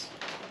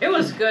it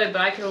was good,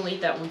 but I could only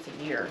eat that once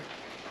a year.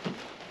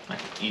 I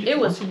could eat It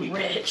once was a week.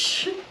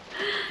 rich.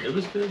 It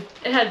was good.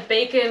 It had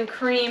bacon,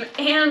 cream,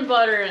 and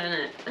butter in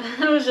it.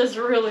 It was just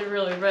really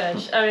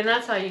rich. I mean,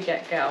 that's how you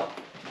get gout.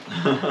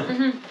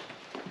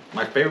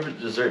 My favorite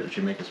dessert that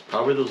you make is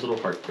probably those little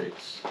heart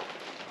cakes.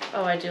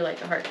 Oh, I do like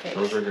the heart cakes.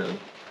 Those are good.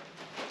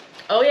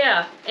 Oh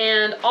yeah,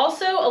 and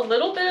also a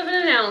little bit of an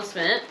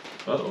announcement.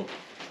 Uh-oh.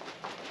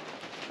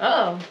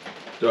 Uh-oh.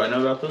 Do I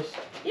know about this?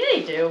 Yeah,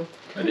 you do.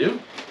 I do?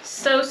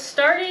 So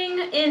starting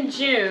in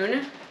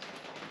June,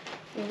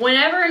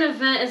 whenever an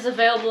event is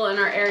available in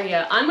our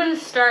area, I'm going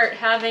to start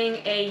having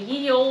a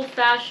ye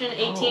old-fashioned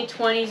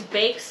 1820s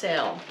bake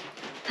sale.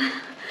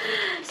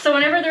 So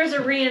whenever there's a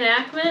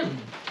reenactment,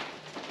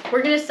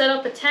 we're going to set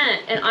up a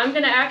tent, and I'm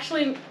going to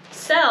actually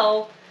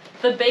sell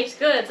the baked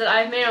goods that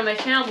I've made on my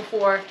channel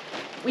before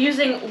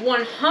using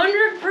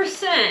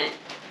 100%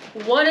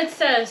 what it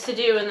says to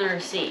do in the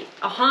receipt.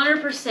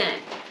 100%.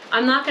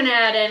 I'm not going to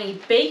add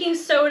any baking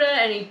soda,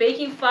 any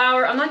baking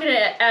flour. I'm not going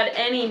to add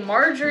any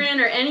margarine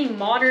or any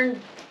modern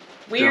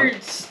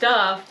weird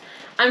stuff.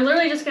 I'm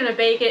literally just going to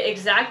bake it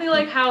exactly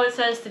like how it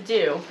says to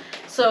do.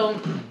 So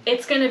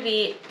it's going to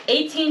be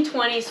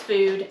 1820s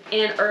food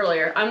and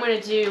earlier. I'm going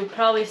to do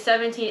probably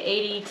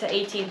 1780 to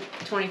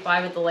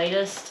 1825 at the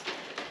latest.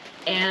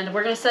 And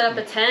we're going to set up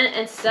a tent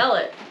and sell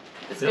it.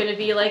 It's going to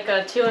be like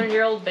a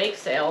 200-year-old bake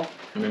sale.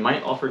 And we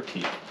might offer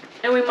tea.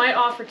 And we might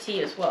offer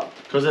tea as well.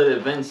 Because at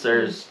events,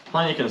 there's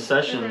plenty of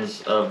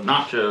concessions of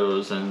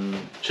nachos and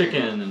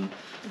chicken and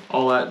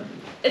all that.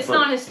 It's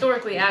not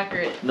historically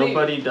accurate food.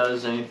 Nobody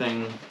does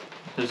anything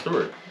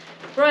historic.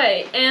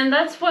 Right, and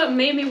that's what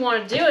made me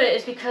want to do it,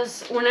 is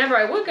because whenever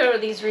I would go to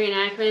these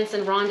reenactments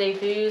and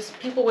rendezvous,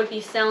 people would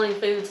be selling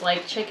foods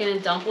like chicken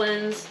and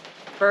dumplings,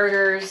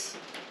 burgers,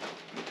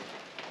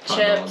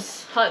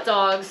 chips, hot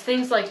dogs,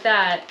 things like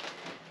that.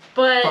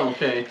 But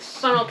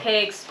funnel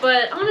cakes.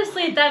 But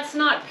honestly, that's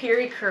not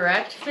period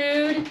correct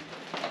food.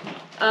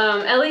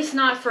 At least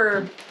not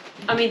for,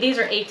 I mean, these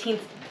are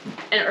 18th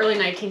and early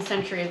 19th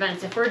century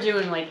events. If we're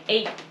doing like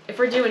if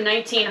we're doing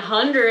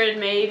 1900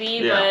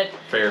 maybe, but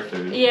fair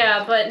food.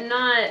 Yeah, but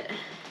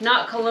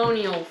not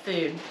colonial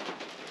food.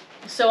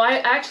 So I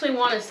actually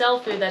want to sell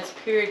food that's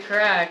period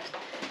correct,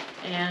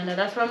 and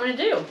that's what I'm gonna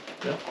do.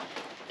 Yeah.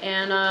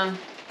 And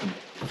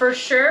for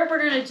sure,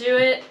 we're gonna do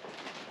it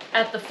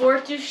at the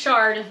Fort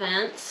Duchard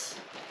events.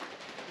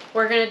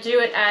 We're going to do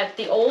it at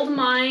the Old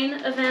Mine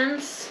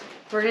events.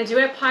 We're going to do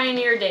it at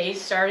Pioneer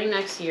Days starting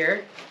next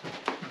year.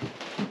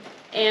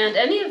 And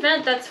any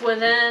event that's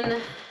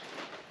within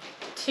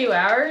 2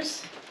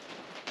 hours,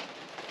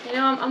 you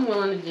know, I'm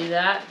willing to do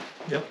that.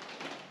 Yep.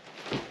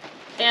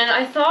 And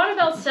I thought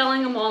about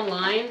selling them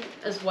online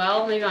as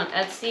well, maybe on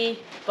Etsy,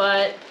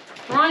 but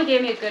Ron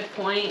gave me a good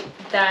point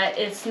that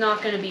it's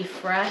not going to be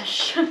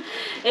fresh.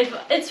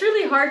 It's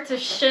really hard to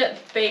ship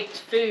baked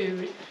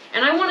food,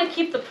 and I want to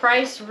keep the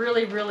price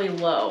really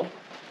low.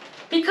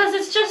 Because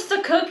it's just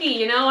a cookie,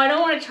 you know? I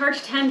don't want to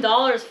charge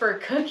 $10 for a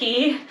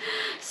cookie.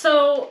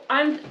 So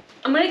I'm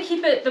going to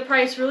keep the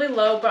price really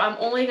low, but I'm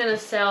only going to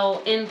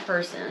sell in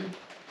person.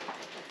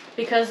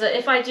 Because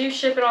if I do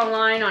ship it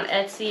online on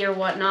Etsy or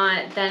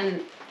whatnot,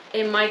 then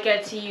it might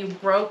get to you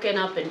broken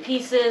up in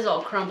pieces,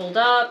 all crumbled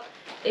up.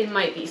 It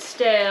might be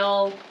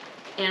stale,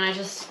 and I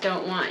just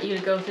don't want you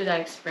to go through that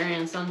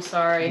experience. I'm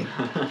sorry.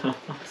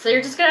 So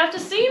you're just going to have to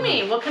see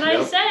me. What can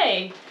I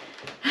say?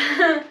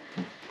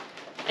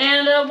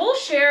 And we'll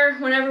share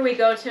whenever we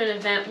go to an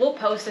event. We'll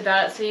post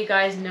about it so you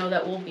guys know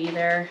that we'll be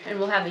there. And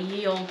we'll have a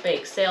ye old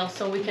bake sale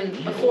so we can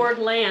afford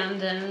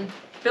land and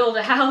build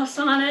a house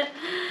on it.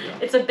 Yeah.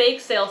 It's a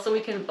bake sale so we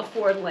can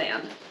afford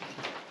land.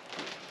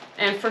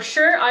 And for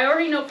sure, I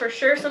already know for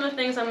sure some of the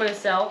things I'm going to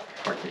sell.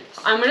 Heart cakes.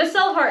 I'm going to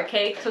sell heart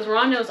cakes because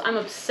Ron knows I'm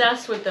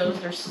obsessed with those.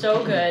 They're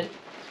so good.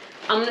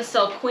 I'm going to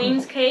sell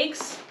Queen's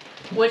cakes,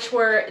 which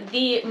were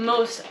the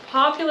most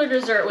popular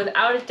dessert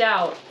without a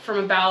doubt from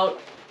about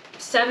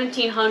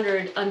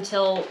 1700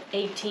 until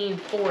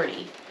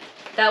 1840.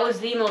 That was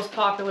the most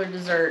popular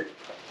dessert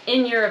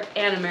in Europe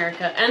and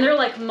America. And they're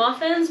like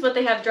muffins, but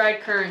they have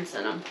dried currants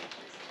in them.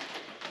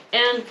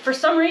 And for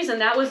some reason,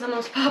 that was the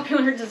most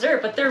popular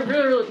dessert, but they're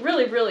really,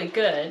 really, really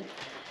good.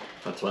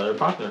 That's why they're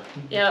popular.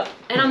 Yep.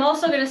 And I'm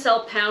also going to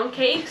sell pound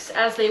cakes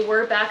as they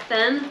were back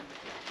then.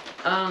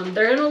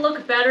 They're going to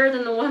look better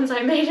than the ones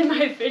I made in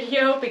my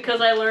video because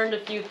I learned a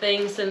few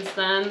things since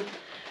then.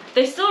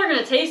 They still are going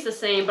to taste the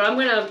same, but I'm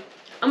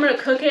going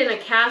to cook it in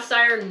a cast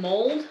iron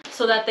mold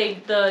so that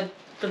the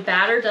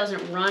batter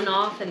doesn't run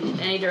off in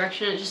any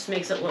direction. It just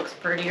makes it look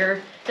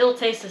prettier. It'll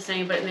taste the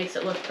same, but it makes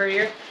it look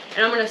prettier.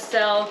 And I'm going to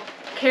sell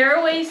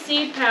caraway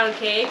seed pound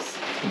cakes,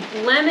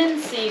 lemon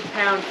seed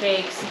pound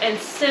cakes, and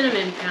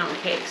cinnamon pound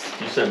cakes.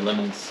 You said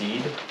lemon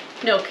seed?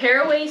 No,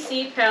 caraway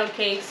seed pound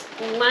cakes,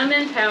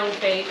 lemon pound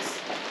cakes,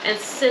 and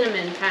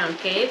cinnamon pound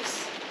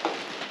cakes.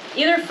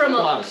 Either from a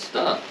lot of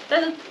stuff.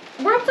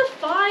 We're up to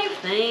 5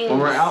 things. When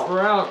we're out,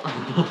 we're out.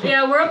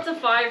 Yeah, we're up to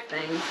 5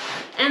 things.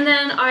 And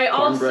then I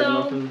Cornbread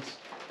also... muffins?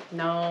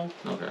 No.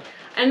 Okay.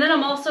 And then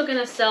I'm also going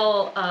to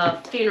sell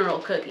funeral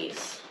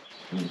cookies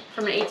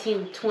from an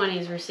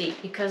 1820s receipt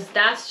because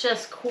that's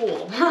just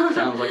cool.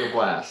 Sounds like a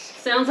blast.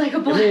 Sounds like a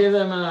blast.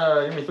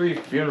 Give me 3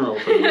 funeral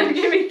cookies.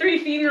 Give me 3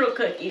 funeral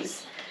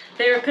cookies.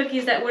 They are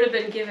cookies that would have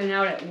been given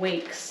out at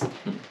wakes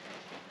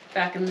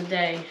back in the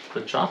day.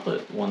 The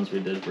chocolate ones we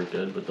did were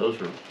good, but those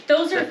are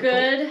difficult.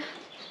 Good,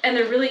 and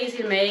they're really easy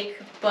to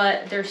make,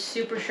 but they're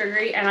super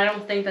sugary, and I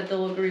don't think that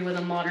they'll agree with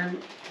a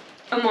modern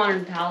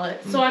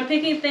palate. So I'm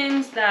picking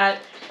things that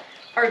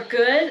are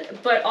good,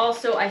 but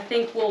also I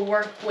think will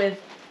work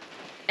with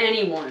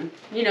anyone.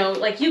 You know,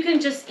 like you can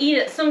just eat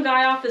it. Some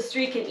guy off the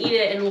street can eat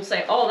it and will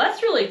say, "Oh,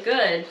 that's really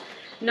good."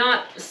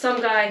 Not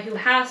some guy who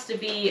has to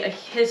be a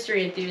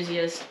history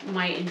enthusiast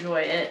might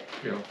enjoy it,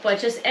 but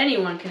just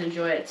anyone can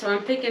enjoy it. So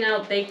I'm picking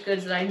out baked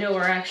goods that I know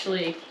are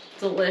actually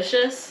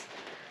delicious.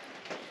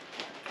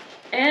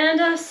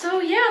 And so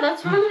yeah,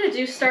 that's what I'm going to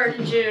do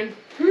starting in June.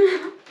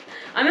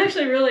 I'm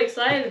actually really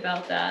excited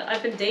about that.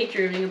 I've been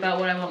daydreaming about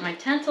what I want my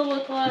tent to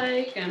look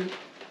like and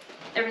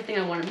everything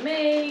I want to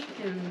make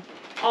and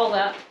all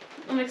that.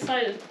 I'm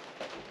excited.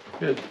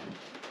 Good.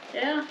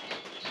 Yeah.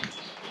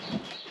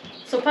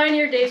 So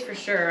Pioneer Days for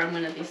sure, I'm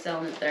going to be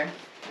selling it there.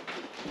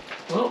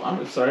 Well,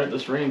 I'm excited.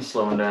 This rain's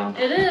slowing down.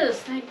 It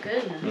is, thank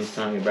goodness. It's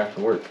time to get back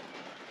to work.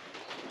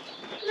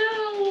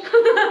 No.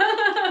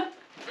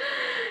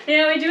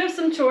 Yeah, we do have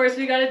some chores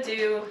we got to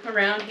do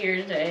around here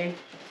today.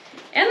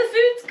 And the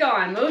food's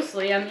gone,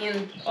 mostly. I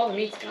mean, all the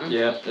meat's gone.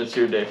 Yeah, it's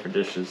your day for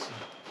dishes.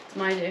 It's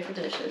my day for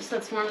dishes.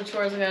 That's one of the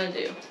chores I got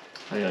to do.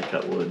 I got to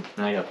cut wood.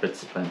 Now I got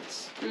bits of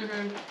fence.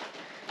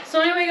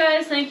 So anyway,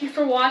 guys, thank you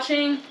for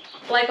watching.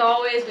 Like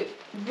always,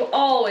 we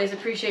always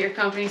appreciate your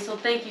company, so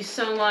thank you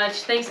so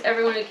much. Thanks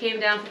everyone who came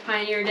down for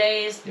Pioneer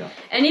Days. Yeah.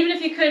 And even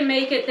if you couldn't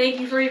make it, thank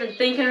you for even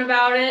thinking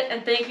about it,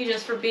 and thank you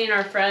just for being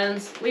our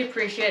friends. We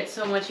appreciate it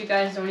so much, you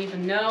guys don't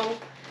even know.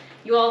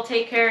 You all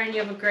take care, and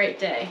you have a great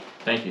day.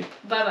 Thank you.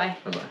 Bye-bye.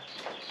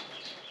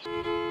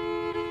 Bye-bye.